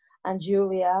and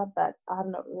Julia, but I have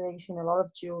not really seen a lot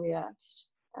of Julia.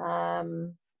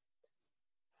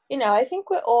 You know, I think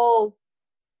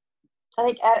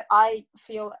I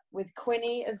feel with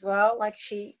Quinny as well, like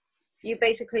you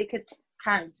basically could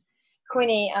count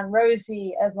Quinny and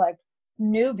Rosie as like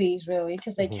newbies really,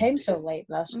 because they came so late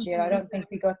last year. I don't think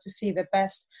we got to see the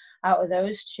best out of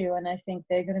those two, and I think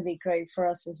they're going to be great for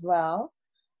us as well.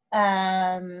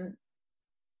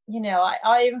 You know,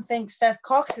 I even think Steph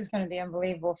Cox is going to be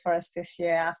unbelievable for us this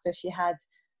year after she had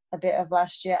a bit of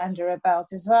last year under her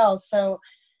belt as well. So,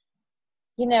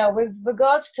 you know, with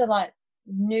regards to like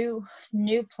new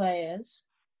players,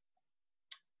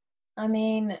 I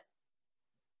mean,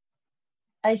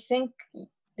 I think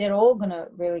they're all going to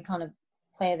really kind of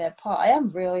play their part. I am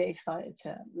really excited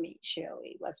to meet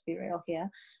Shirley, let's be real here.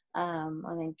 I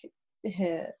think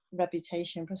her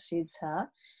reputation precedes her.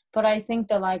 But I think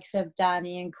the likes of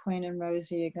Danny and Quinn and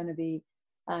Rosie are going to be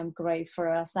great for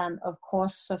us. And, of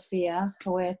course, Sophia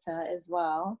Huerta as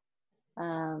well.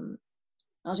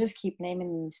 I'll just keep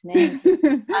naming these names.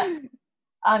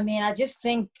 I mean, I just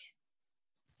think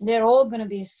they're all going to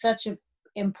be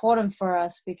important for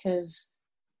us because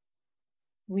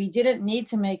we didn't need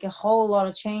to make a whole lot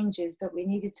of changes, but we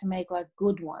needed to make like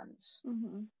good ones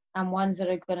and ones that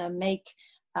are going to make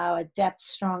our depth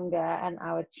stronger and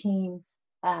our team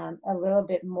a little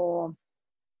bit more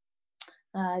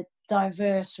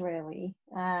diverse, really.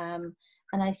 And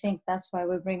I think that's why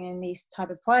we're bringing these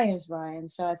type of players, Ryan.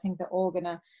 So I think they're all going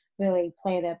to really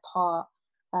play their part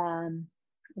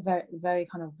very, very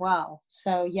kind of well.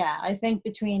 So, yeah, I think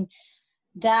between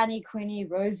Danny, Quinny,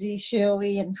 Rosie,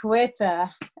 Shirley, and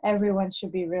Huerta, everyone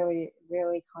should be really,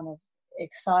 really kind of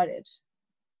excited.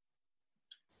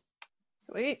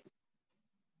 Sweet.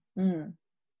 You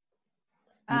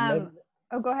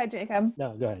go ahead, Jacob.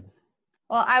 No, go ahead.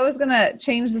 Well, I was going to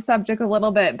change the subject a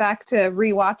little bit back to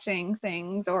rewatching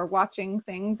things or watching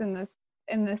things in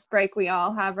this break we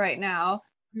all have right now.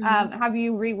 Have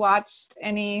you rewatched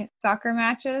any soccer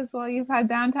matches while you've had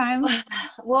downtime?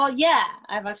 Well, yeah,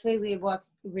 I've actually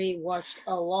rewatched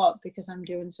a lot because I'm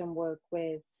doing some work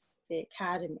with the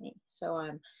academy. So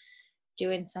I'm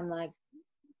doing some like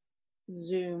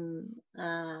Zoom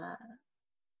kind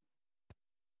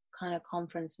of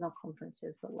not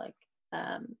conferences, but like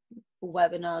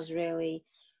webinars really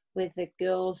with the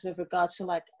girls with regards to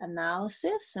like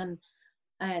analysis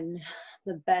and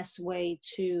the best way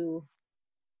to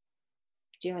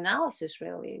do analysis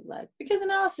really, like, because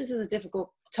analysis is a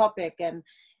difficult topic and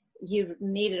you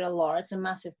need it a lot. It's a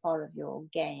massive part of your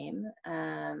game,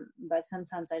 but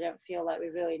sometimes I don't feel like we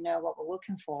really know what we're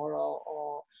looking for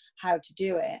or how to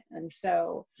do it. And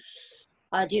so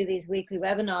I do these weekly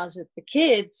webinars with the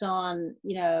kids on,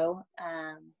 you know,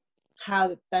 how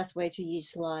the best way to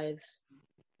utilize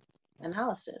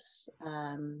analysis.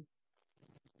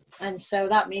 And so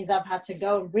that means I've had to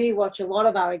go and rewatch a lot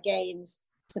of our games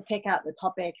to pick out the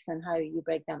topics and how you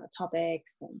break down the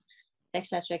topics and et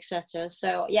cetera.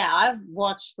 So yeah, I've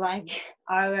watched like,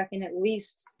 I reckon at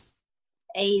least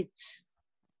 8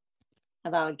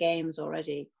 of our games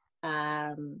already.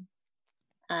 And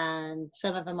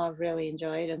some of them I've really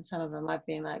enjoyed and some of them I've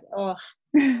been like, oh.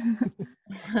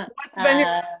 What's been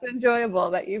your most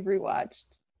enjoyable that you've rewatched?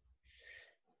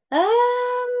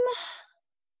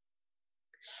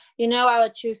 Our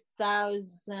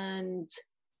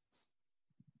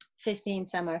 2015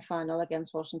 semi-final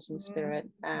against Washington Spirit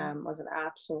was an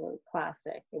absolute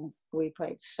classic. And we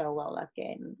played so well that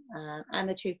game. And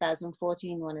the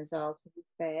 2014 one as well, to be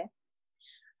fair.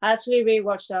 I actually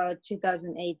rewatched our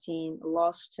 2018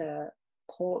 loss to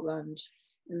Portland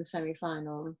in the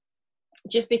semi-final,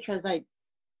 just because the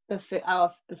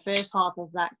first half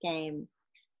of that game,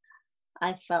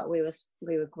 I felt we were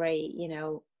great,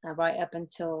 right up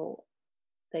until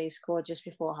they scored just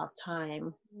before half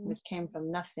time, which came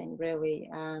from nothing really.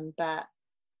 But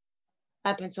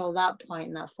up until that point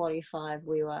in that 45,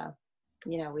 we were,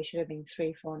 we should have been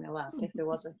 3-4-0 up if it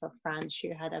wasn't for France,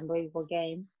 who had an unbelievable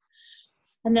game.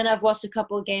 And then I've watched a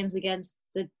couple of games against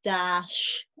the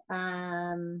Dash,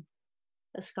 the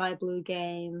Sky Blue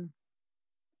game,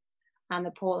 and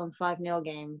the Portland 5-0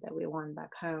 game that we won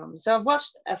back home. So I've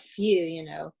watched a few,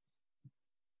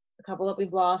 a couple that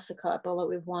we've lost, a couple that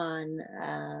we've won,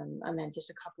 and then just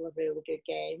a couple of really good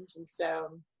games. And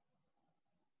so,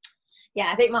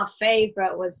 yeah, I think my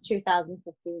favorite was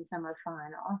 2015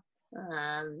 semi-final.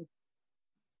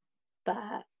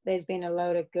 But there's been a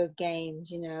load of good games,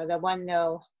 the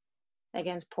 1-0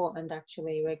 against Portland,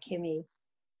 actually, where Kimmy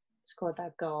scored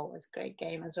that goal, was a great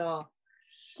game as well.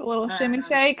 A little shimmy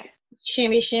shake.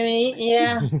 Shimmy,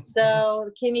 yeah. So,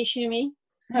 Kimmy shimmy.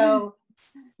 So,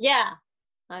 yeah.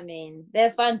 I mean,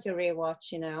 they're fun to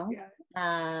rewatch,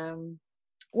 Yeah.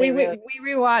 We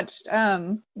rewatched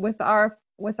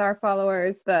with our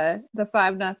followers the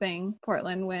 5-0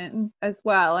 Portland win as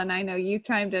well, and I know you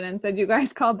chimed in and said you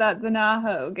guys called that the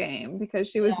Naho game because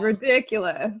she was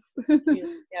ridiculous. She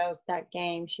joked that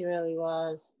game. She really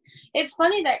was. It's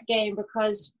funny, that game,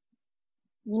 because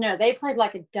they played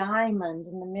like a diamond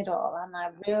in the middle, and I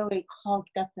really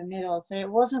clogged up the middle, so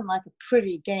it wasn't like a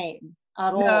pretty game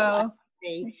at all.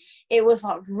 Actually. It was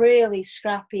like really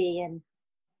scrappy and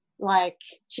like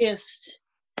just.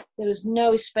 There was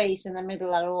no space in the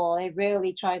middle at all. They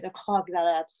really tried to clog that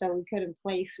up so we couldn't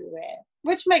play through it,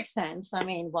 which makes sense. I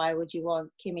mean, why would you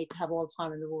want Kimmy to have all the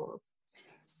time in the world?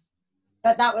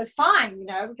 But that was fine,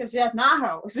 because we had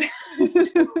Nahos.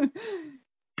 So,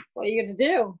 what are you going to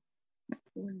do?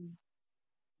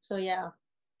 So, yeah.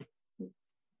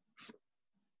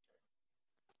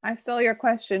 I stole your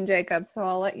question, Jacob, so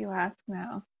I'll let you ask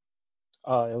now.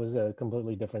 It was a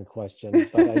completely different question,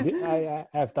 but I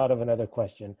have thought of another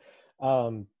question.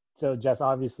 So Jess,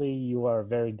 obviously you are a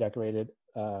very decorated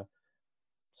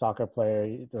soccer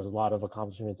player. There's a lot of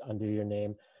accomplishments under your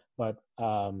name, but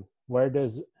where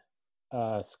does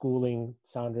schooling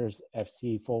Sounders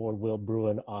FC forward Will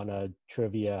Bruin on a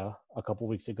trivia a couple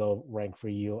weeks ago rank for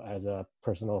you as a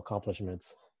personal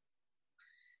accomplishments?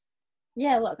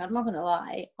 Yeah, look, I'm not going to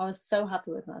lie. I was so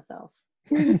happy with myself.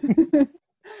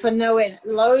 For knowing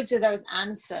loads of those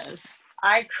answers.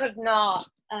 I could not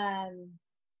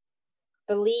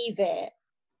believe it.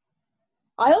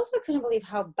 I also couldn't believe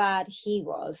how bad he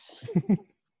was.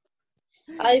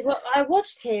 I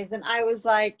watched his and I was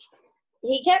like,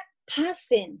 he kept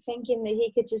passing, thinking that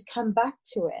he could just come back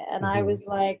to it. And I was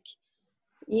like,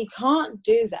 you can't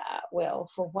do that, Will,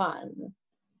 for one.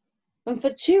 And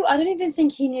for two, I don't even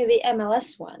think he knew the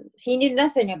MLS one. He knew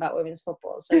nothing about women's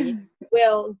football. So he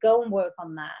will go and work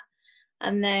on that.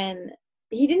 And then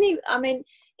he didn't even,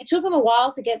 it took him a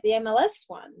while to get the MLS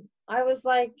one. I was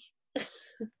like,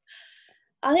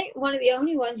 I think one of the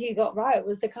only ones you got right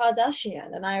was the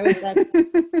Kardashian. And I was like,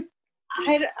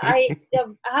 I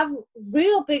have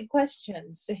real big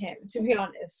questions to him, to be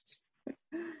honest.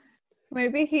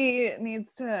 Maybe he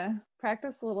needs to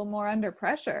practice a little more under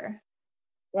pressure.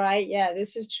 Right, yeah,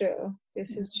 this is true.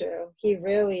 He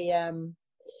really,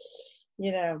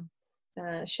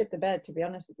 shit the bed, to be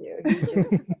honest with you.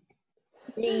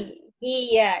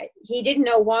 He didn't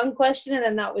know one question and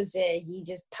then that was it. He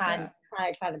just panicked.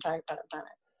 And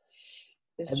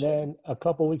then a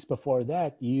couple weeks before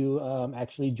that, you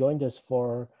actually joined us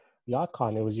for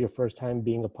YachtCon. It was your first time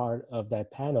being a part of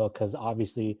that panel because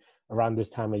obviously around this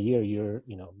time of year, you're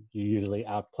usually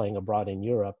out playing abroad in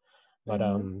Europe, but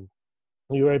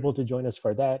you were able to join us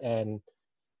for that, and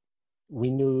we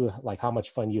knew like how much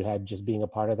fun you had just being a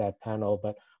part of that panel.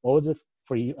 But what was it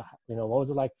for you? What was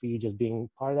it like for you just being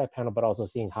part of that panel, but also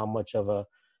seeing how much of a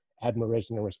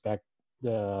admiration and respect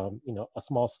a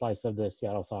small slice of the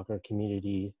Seattle soccer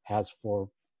community has for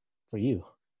you?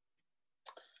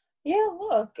 Yeah,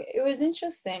 look, it was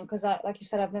interesting because, like you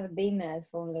said, I've never been there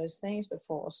for one of those things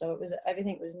before, so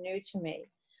everything was new to me.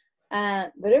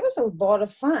 But it was a lot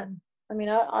of fun.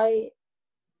 I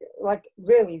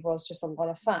really was just a lot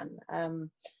of fun. A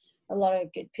lot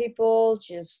of good people,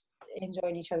 just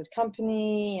enjoying each other's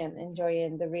company and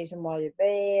enjoying the reason why you're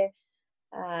there.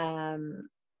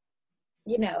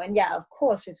 You know, and yeah, of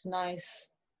course, it's nice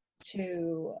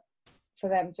for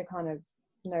them to kind of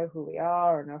know who we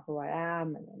are or know who I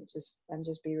am, and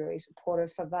just be really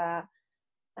supportive for that.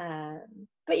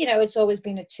 But you know, it's always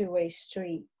been a two-way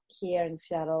street here in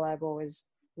Seattle. I've always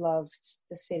loved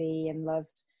the city and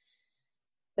loved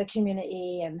the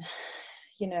community, and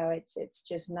you know, it's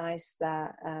just nice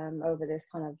that over this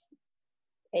kind of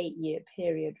 8-year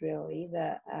period, really,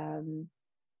 that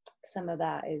some of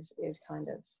that is kind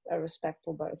of a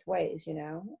respectful both ways, you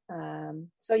know.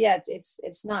 So yeah,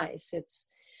 it's nice. It's,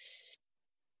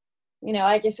 you know,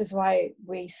 I guess it's why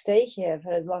we stay here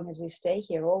for as long as we stay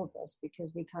here, all of us,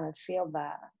 because we kind of feel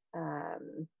that,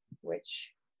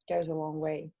 which goes a long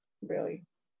way, really.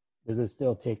 Does it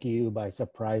still take you by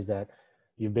surprise that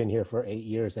you've been here for 8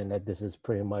 years and that this is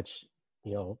pretty much,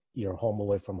 you know, your home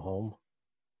away from home?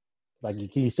 Like,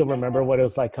 can you still remember what it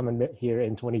was like coming here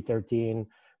in 2013,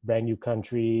 brand new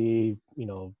country, you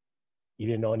know, you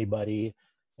didn't know anybody,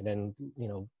 and then, you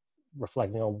know,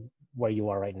 reflecting on where you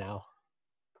are right now?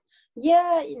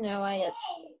 Yeah, you know,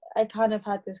 I kind of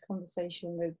had this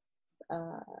conversation with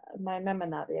my mum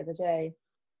and that the other day.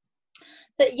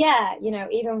 But yeah, you know,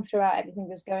 even throughout everything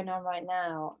that's going on right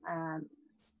now,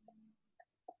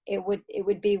 it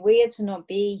would be weird to not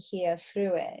be here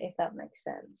through it, if that makes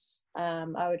sense.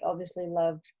 I would obviously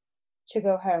love to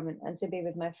go home and to be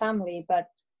with my family, but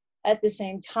at the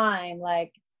same time,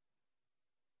 like,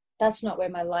 that's not where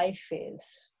my life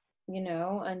is, you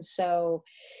know. And so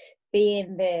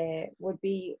being there would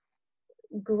be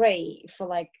great for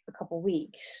like a couple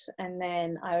weeks, and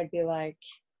then I would be like,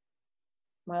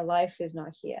 my life is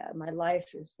not here. My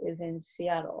life is in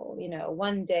Seattle. You know,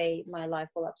 one day my life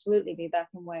will absolutely be back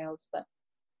in Wales, but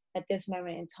at this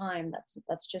moment in time,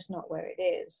 that's just not where it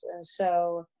is. And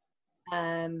so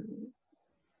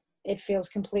it feels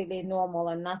completely normal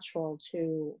and natural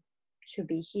to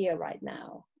be here right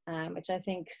now, which I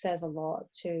think says a lot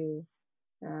to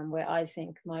where I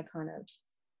think my kind of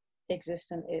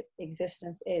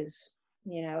existence is,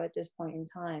 you know, at this point in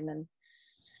time. And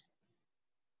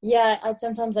yeah,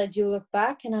 sometimes I do look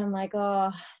back and I'm like,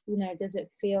 oh, you know, does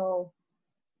it feel,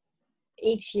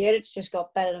 each year it's just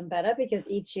got better and better, because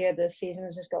each year the season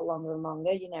has just got longer and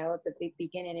longer. You know, at the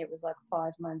beginning it was like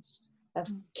 5 months of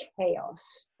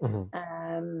chaos.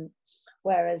 Mm-hmm.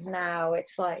 Whereas now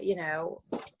it's like, you know,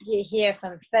 you're here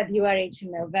from February to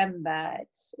November.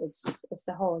 It's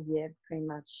the whole year pretty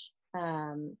much.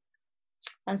 And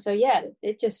so yeah,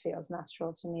 it just feels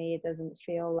natural to me. It doesn't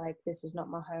feel like this is not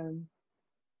my home.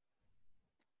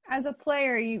 As a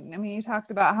player, you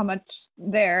talked about how much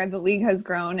the league has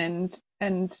grown,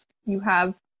 and you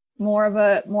have more of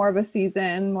a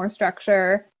season, more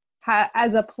structure.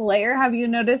 As a player, have you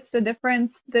noticed a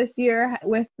difference this year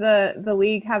with the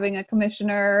league having a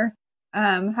commissioner?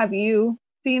 Have you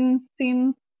seen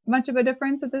much of a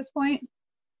difference at this point?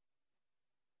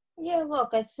 Yeah,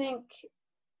 look, I think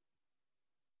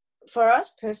for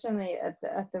us personally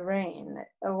at the Reign,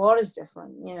 a lot is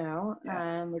different, you know.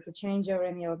 With the changeover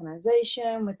in the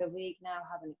organization, with the league now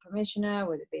having a commissioner,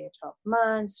 with it being 12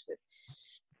 months,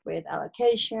 with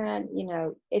allocation, you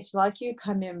know, it's like you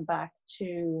come in back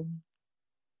to,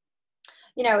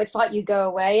 you know, it's like you go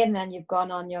away and then you've gone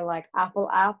on your like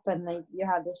Apple app and you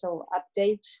have this little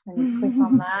update and you click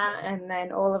on that, and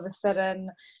then all of a sudden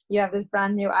you have this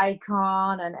brand new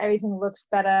icon and everything looks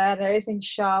better and everything's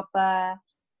sharper.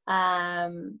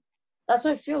 That's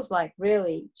what it feels like,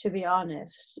 really, to be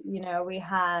honest. You know, we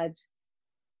had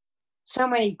so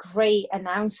many great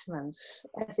announcements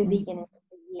at the beginning of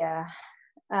the year.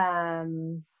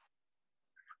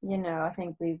 You know, I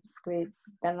think we've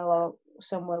done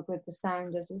some work with the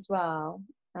Sounders as well,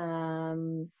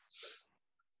 and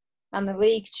the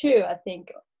league too. I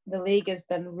think the league has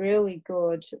done really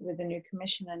good with the new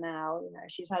commissioner now. You know,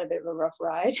 she's had a bit of a rough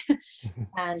ride,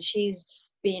 and she's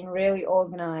been really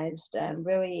organized and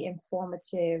really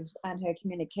informative, and her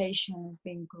communication has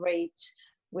been great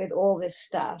with all this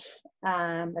stuff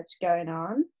that's going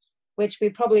on, which we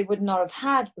probably would not have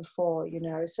had before, you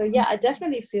know. So yeah, I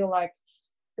definitely feel like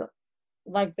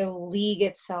the league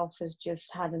itself has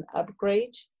just had an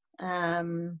upgrade,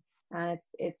 and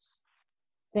it's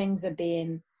things are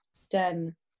being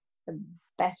done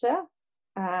better,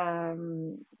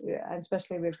 and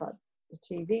especially with like the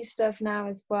TV stuff now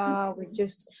as well. I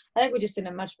think we're just in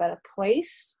a much better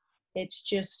place. It's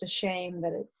just a shame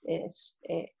that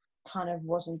it kind of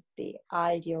wasn't the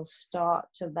ideal start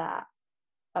to that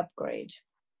upgrade.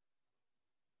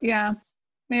 Yeah, I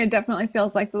mean, it definitely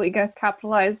feels like the league has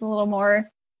capitalized a little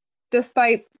more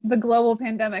despite the global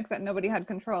pandemic that nobody had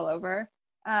control over,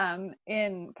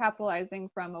 in capitalizing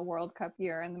from a World Cup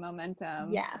year and the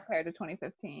momentum compared to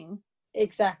 2015.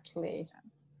 Exactly.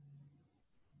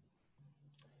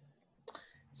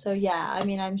 So yeah, I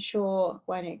mean, I'm sure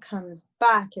when it comes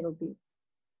back, it'll be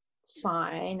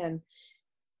fine, and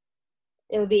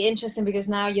it'll be interesting because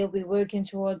now you'll be working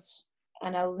towards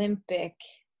an Olympic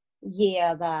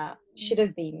year that should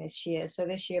have been this year. So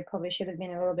this year probably should have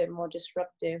been a little bit more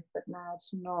disruptive, but now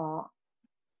it's not.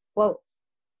 Well,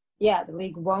 yeah, the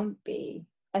league won't be.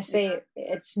 I say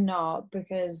it's not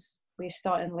because we're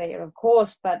starting later, of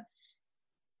course, but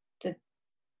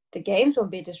the games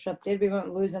won't be disrupted. We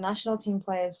won't lose the national team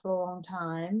players for a long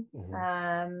time.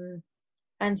 Mm-hmm.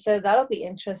 And so that'll be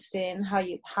interesting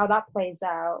how that plays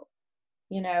out.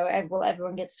 You know,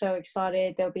 everyone gets so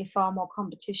excited. There'll be far more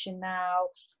competition now.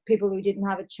 People who didn't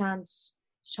have a chance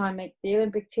to try and make the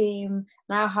Olympic team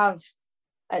now have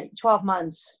 12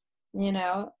 months, you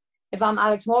know. If I'm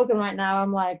Alex Morgan right now,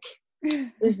 I'm like,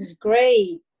 this is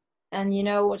great. And you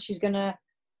know what she's gonna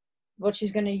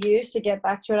use to get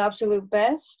back to her absolute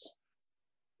best?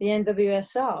 The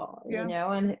NWSL, you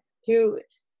know, and who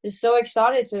is so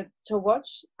excited to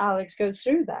watch Alex go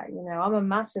through that. You know, I'm a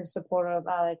massive supporter of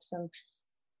Alex, and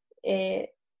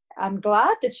I'm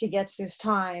glad that she gets this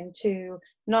time to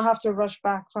not have to rush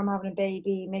back from having a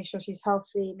baby, make sure she's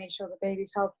healthy, make sure the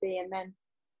baby's healthy, and then,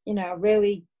 you know,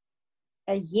 really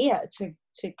a year to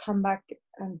come back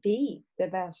and be the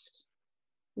best,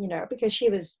 you know, because she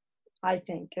was, I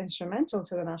think, instrumental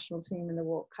to the national team in the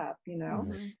World Cup, you know.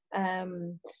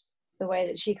 Mm-hmm. The way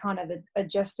that she kind of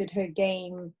adjusted her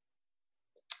game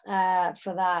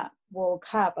for that World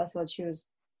Cup, I thought she was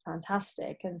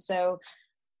fantastic. And so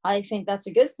I think that's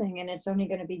a good thing, and it's only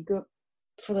going to be good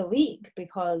for the league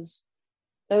because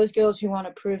those girls who want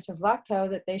to prove to Vlatko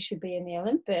that they should be in the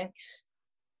Olympics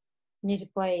need to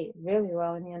play really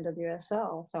well in the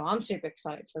NWSL. So I'm super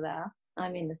excited for that. I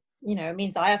mean, you know, it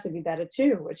means I have to be better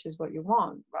too, which is what you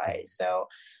want, right? So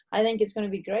I think it's going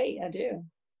to be great. I do.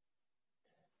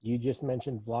 You just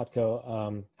mentioned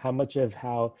Vlatko. How much of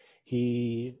how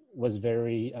he was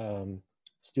very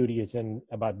studious and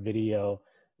about video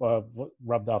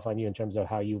rubbed off on you in terms of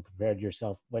how you prepared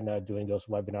yourself when doing those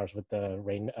webinars with the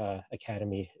Rain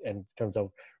Academy in terms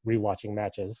of rewatching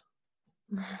matches?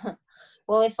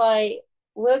 Well, if I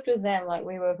worked with them like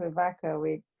we work with Vlatko,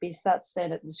 we'd be sat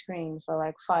staring at the screen for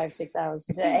like 5-6 hours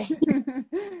a day.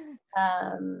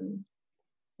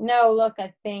 No, look,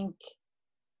 I think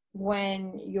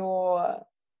when you're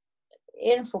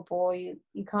in football, you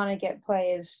kind of get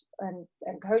players and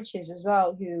coaches as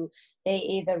well who they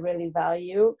either really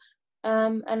value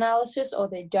analysis or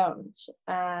they don't.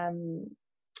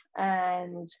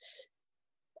 And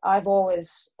I've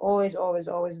always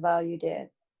valued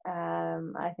it.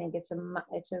 I think it's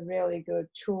a really good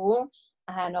tool,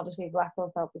 and obviously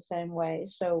Vlatko felt the same way.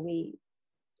 So we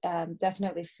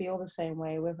definitely feel the same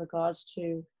way with regards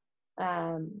to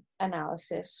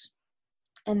analysis.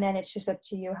 And then it's just up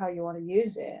to you how you want to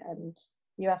use it, and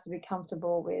you have to be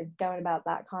comfortable with going about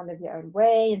that kind of your own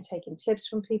way and taking tips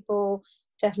from people.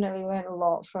 Definitely learned a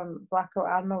lot from Vlatko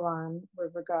and Milan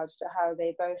with regards to how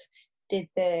they both did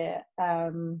their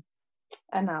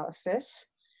analysis.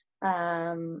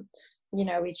 You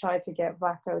know, we tried to get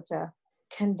Vlatko to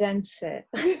condense it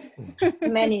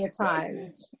many a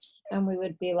times, and we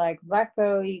would be like,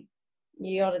 Vlatko,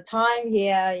 you got a time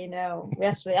here, you know, we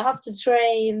actually have to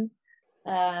train.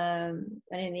 And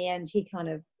in the end, he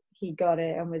got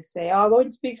it and would say, I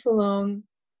won't speak for long.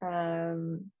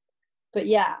 But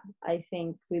yeah, I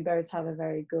think we both have a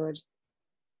very good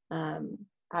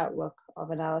outlook of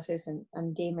analysis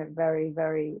and deem it very,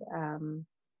 very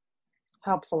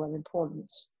helpful and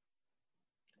important.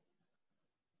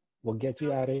 We'll get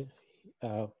you out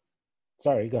of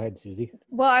sorry, go ahead, Susie.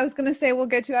 Well, I was going to say we'll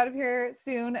get you out of here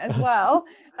soon as well.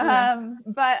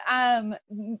 But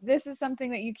this is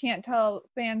something that you can't tell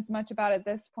fans much about at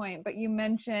this point, but you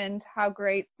mentioned how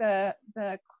great the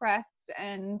crest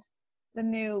and the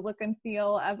new look and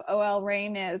feel of OL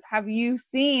Reign is. Have you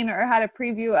seen or had a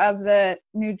preview of the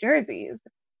new jerseys?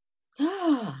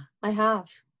 I have.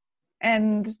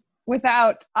 And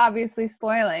without obviously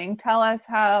spoiling, tell us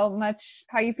how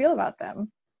you feel about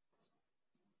them.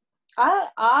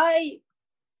 I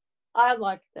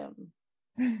like them.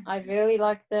 I really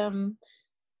like them.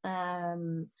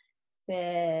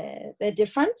 They're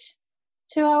different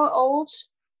to our old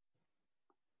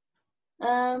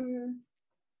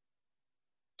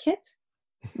kit.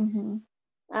 Mm-hmm.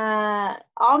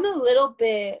 I'm a little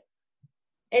bit.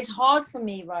 It's hard for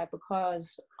me, right?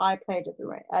 Because I played at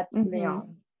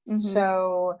Lyon, mm-hmm.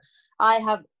 So I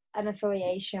have an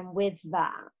affiliation with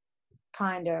that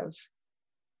kind of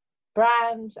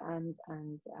brand and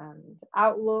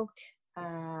outlook.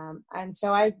 And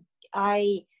so I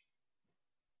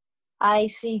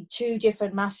see two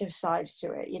different massive sides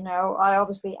to it. You know, I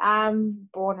obviously am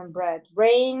born and bred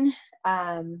Rain,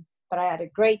 but I had a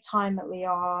great time at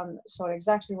Lyon, saw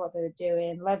exactly what they were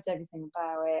doing, loved everything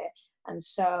about it. And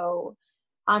so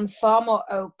I'm far more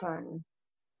open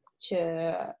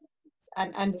to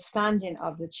an understanding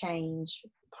of the change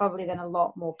probably than a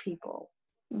lot more people,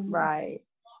 right?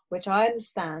 Which I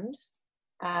understand.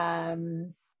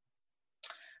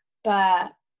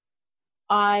 But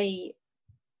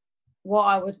what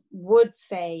I would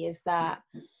say is that,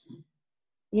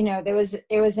 you know, it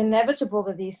was inevitable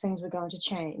that these things were going to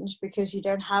change, because you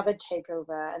don't have a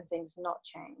takeover and things not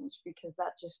change, because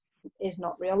that just is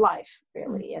not real life,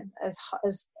 really. And as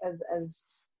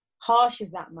harsh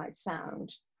as that might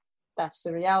sound, that's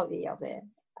the reality of it.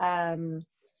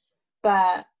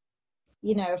 But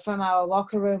you know, from our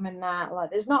locker room and that, like,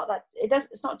 it's not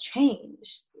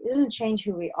changed. It doesn't change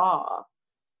who we are.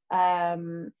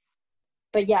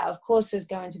 But yeah, of course there's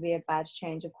going to be a badge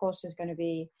change. Of course there's going to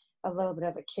be a little bit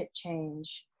of a kit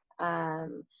change.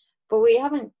 But we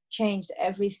haven't changed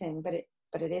everything, but it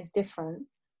is different.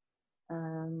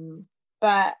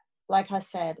 But like I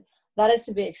said, that is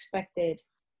to be expected.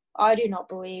 I do not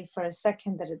believe for a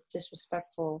second that it's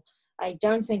disrespectful. I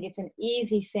don't think it's an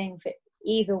easy thing for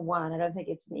either one. I don't think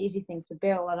it's an easy thing for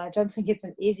Bill, and I don't think it's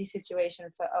an easy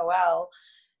situation for OL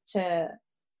to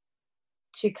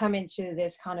come into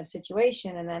this kind of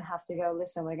situation and then have to go,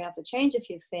 listen, we're going to have to change a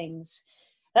few things.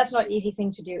 That's not an easy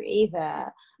thing to do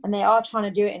either. And they are trying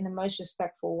to do it in the most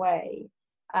respectful way.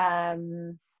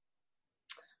 And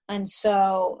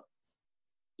so,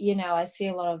 you know, I see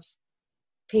a lot of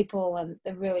people and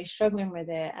they're really struggling with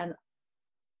it. And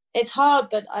it's hard,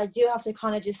 but I do have to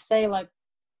kind of just say, like,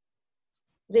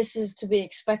 this is to be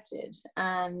expected.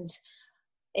 And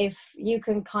if you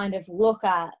can kind of look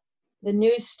at the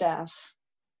new stuff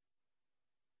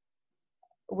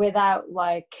without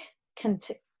like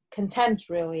contempt,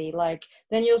 really, like,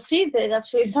 then you'll see that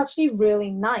it's actually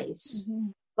really nice.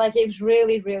 Like, it's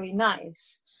really, really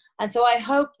nice. And so I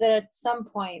hope that at some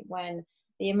point when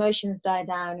the emotions die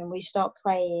down and we start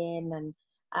playing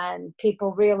and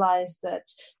people realize that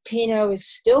Pinot is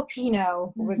still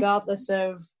Pinot regardless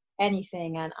of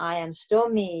anything, and I am still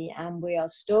me, and we are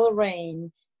still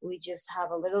Rain, we just have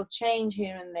a little change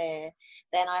here and there,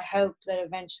 then I hope that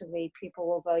eventually people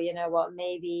will go, you know what,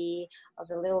 maybe I was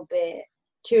a little bit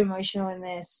too emotional in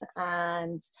this,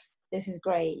 and this is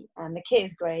great, and the kit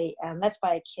is great, and let's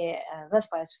buy a kit, and let's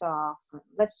buy a scarf, and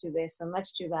let's do this, and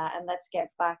let's do that, and let's get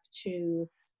back to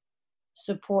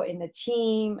supporting the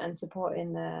team and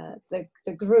supporting the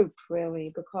group, really,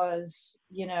 because,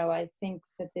 you know, I think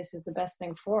that this is the best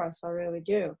thing for us. I really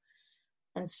do.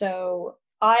 And so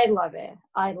I love it.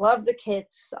 I love the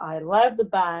kits. I love the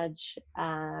badge.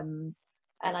 And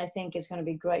I think it's going to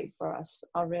be great for us.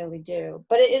 I really do.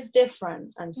 But it is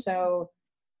different. And so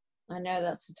I know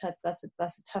that's a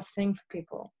tough thing for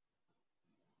people.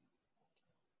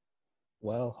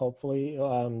 Well, hopefully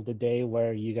the day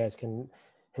where you guys can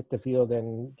hit the field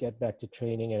and get back to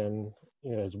training, and,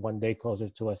 you know, is one day closer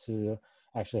to us to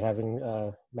actually having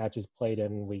matches played,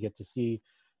 and we get to see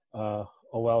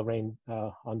OL Rain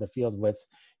on the field with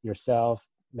yourself,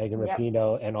 Megan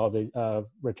Rapinoe, and all the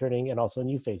returning and also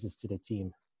new faces to the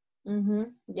team.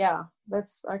 Yeah,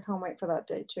 I can't wait for that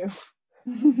day too.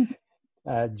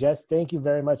 Jess, thank you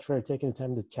very much for taking the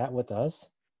time to chat with us.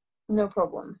 No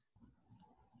problem.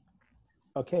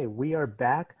 Okay, we are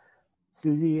back.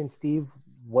 Susie and Steve,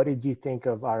 what did you think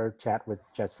of our chat with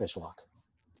Jess Fishlock?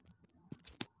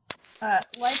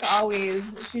 Like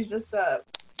always, she's just a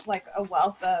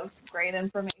wealth of great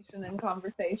information and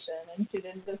conversation, and she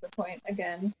didn't disappoint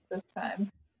again this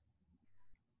time.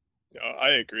 I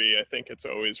agree. I think it's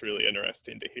always really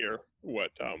interesting to hear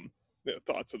what the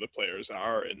thoughts of the players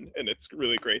are, and it's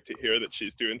really great to hear that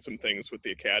she's doing some things with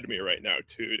the academy right now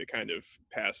too, to kind of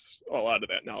pass a lot of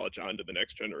that knowledge on to the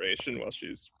next generation while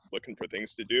she's looking for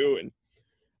things to do. And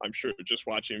I'm sure just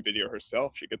watching video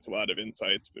herself, she gets a lot of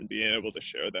insights, and being able to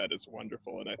share that is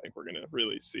wonderful. And I think we're going to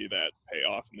really see that pay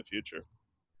off in the future.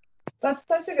 That's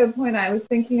such a good point. I was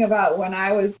thinking about when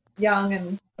I was young,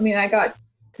 and I mean, I got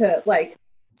to like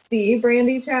see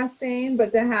Brandy Chastain,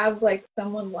 but to have like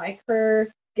someone like her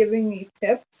giving me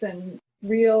tips and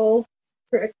real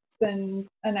tricks and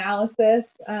analysis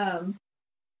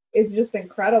is just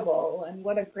incredible. And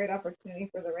what a great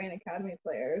opportunity for the Rain Academy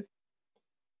players.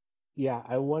 Yeah,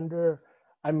 I wonder,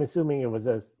 I'm assuming it was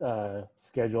a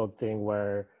scheduled thing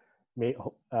where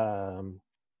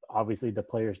obviously the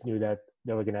players knew that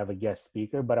they were going to have a guest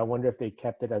speaker, but I wonder if they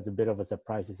kept it as a bit of a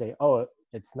surprise to say, oh,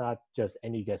 it's not just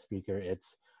any guest speaker,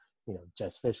 it's,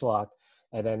 Jess Fishlock.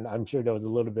 And then I'm sure there was a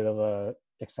little bit of a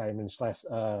excitement slash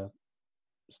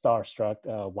starstruck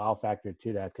wow factor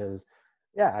to that, because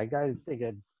I gotta think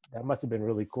that must have been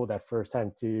really cool that first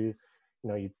time to,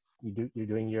 you're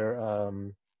doing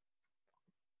your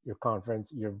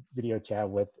conference, your video chat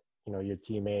with your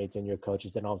teammates and your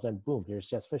coaches, and all of a sudden, boom, here's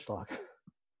Jess Fishlock.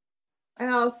 I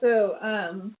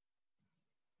also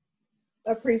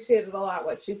appreciated a lot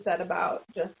what she said about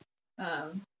just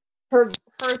her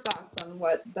thoughts on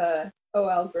what the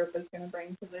OL group is going to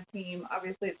bring to the team.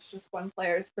 Obviously, it's just one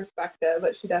player's perspective,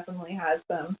 but she definitely has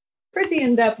some pretty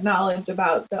in-depth knowledge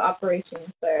about the operations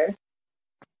there.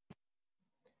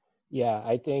 Yeah,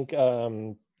 I think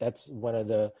that's one of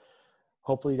the,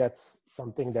 hopefully that's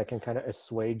something that can kind of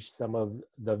assuage some of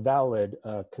the valid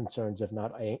concerns, if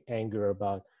not anger,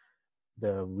 about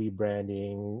the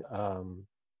rebranding,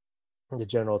 the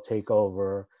general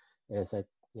takeover. And it's like,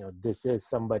 this is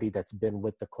somebody that's been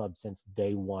with the club since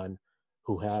day one,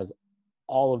 who has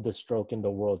all of the stroke in the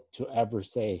world to ever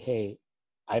say, hey,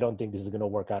 I don't think this is going to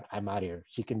work out, I'm out of here.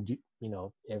 She can do,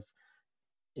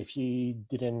 if she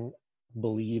didn't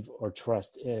believe or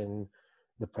trust in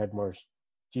the Predmores,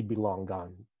 she'd be long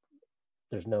gone.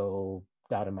 There's no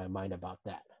doubt in my mind about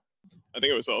that. I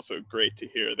think it was also great to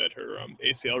hear that her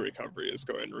ACL recovery is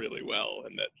going really well,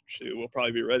 and that she will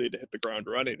probably be ready to hit the ground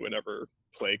running whenever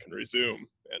play can resume.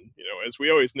 And, as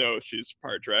we always know, she's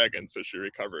part dragon, so she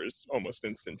recovers almost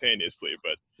instantaneously.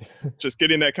 But just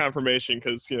getting that confirmation,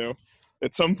 because,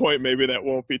 at some point maybe that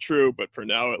won't be true, but for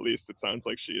now at least it sounds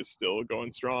like she is still going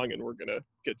strong, and we're going to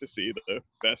get to see the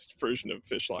best version of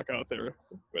Fishlock out there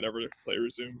whenever play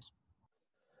resumes.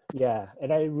 Yeah,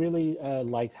 and I really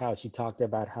liked how she talked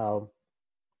about how,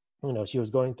 she was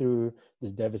going through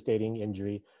this devastating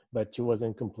injury, but she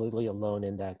wasn't completely alone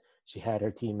in that. She had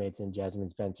her teammates in Jasmine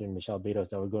Spencer and Michelle Betos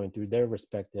that were going through their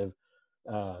respective,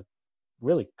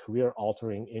 really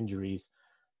career-altering injuries.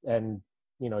 And,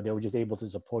 they were just able to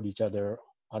support each other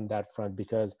on that front,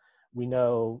 because we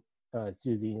know,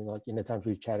 Susie, like in the times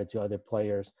we've chatted to other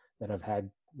players that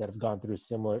have gone through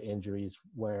similar injuries,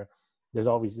 where there's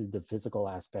always the physical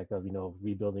aspect of,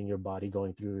 rebuilding your body,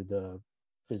 going through the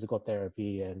physical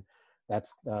therapy, and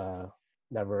that's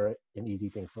never an easy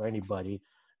thing for anybody.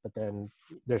 But then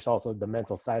there's also the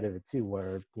mental side of it too,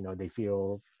 where they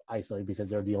feel isolated because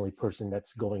they're the only person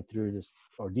that's going through this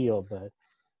ordeal. But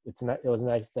it was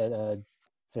nice that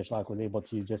Fishlock was able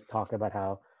to just talk about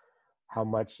how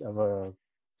much of a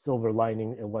silver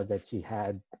lining it was that she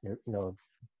had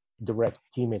direct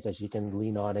teammates that she can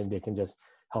lean on, and they can just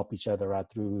help each other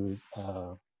out through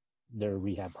their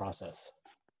rehab process.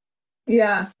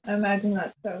 Yeah, I imagine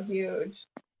that's so huge,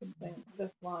 this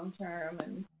long term,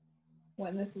 and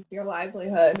when this is your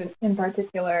livelihood in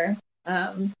particular.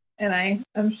 And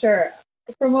I'm sure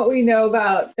from what we know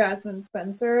about Jasmine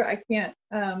Spencer, I can't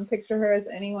picture her as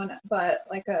anyone but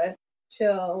like a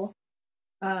chill,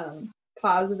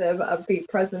 positive, upbeat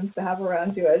presence to have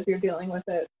around you as you're dealing with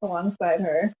it alongside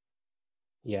her.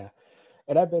 Yeah.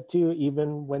 And I bet too,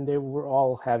 even when they were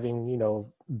all having,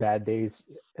 bad days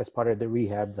as part of the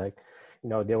rehab, like,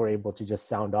 they were able to just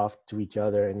sound off to each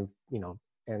other, and,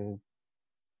 and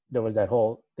there was that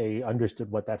whole, they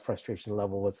understood what that frustration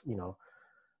level was,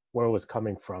 where it was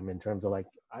coming from, in terms of like,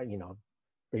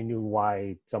 they knew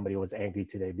why somebody was angry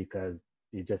today, because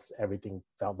everything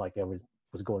felt like it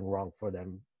was going wrong for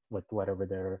them with whatever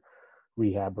their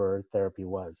rehab or therapy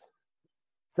was.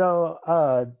 So,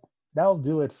 that'll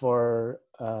do it for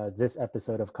this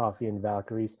episode of Coffee and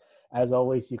Valkyries. As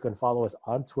always, you can follow us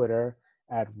on Twitter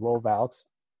at Rovalks.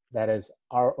 That is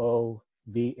ROVALKS.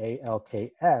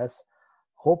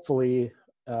 Hopefully,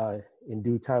 in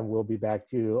due time, we'll be back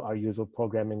to our usual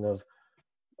programming of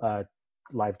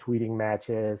live tweeting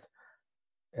matches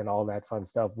and all that fun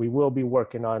stuff. We will be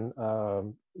working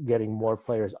on getting more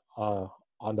players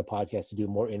on the podcast to do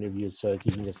more interviews, so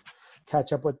you can just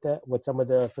catch up with some of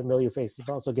the familiar faces,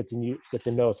 but also get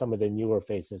to know some of the newer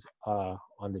faces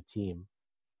on the team.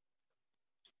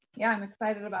 Yeah, I'm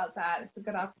excited about that. It's a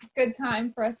good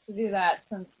time for us to do that,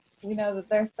 since we know that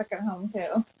they're stuck at home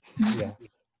too. Yeah.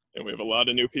 And we have a lot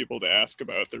of new people to ask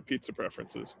about their pizza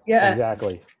preferences. Yeah,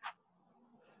 exactly.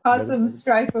 Cause some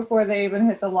strife before they even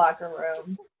hit the locker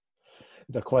room.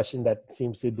 The question that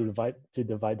seems to divide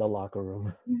the locker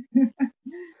room.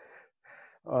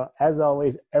 As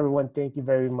always, everyone, thank you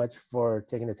very much for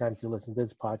taking the time to listen to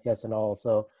this podcast, and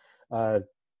also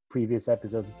previous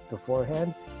episodes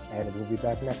beforehand, and we'll be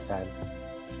back next time.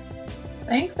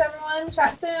 Thanks, everyone.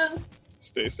 Chat soon.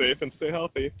 Stay safe and stay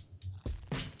healthy.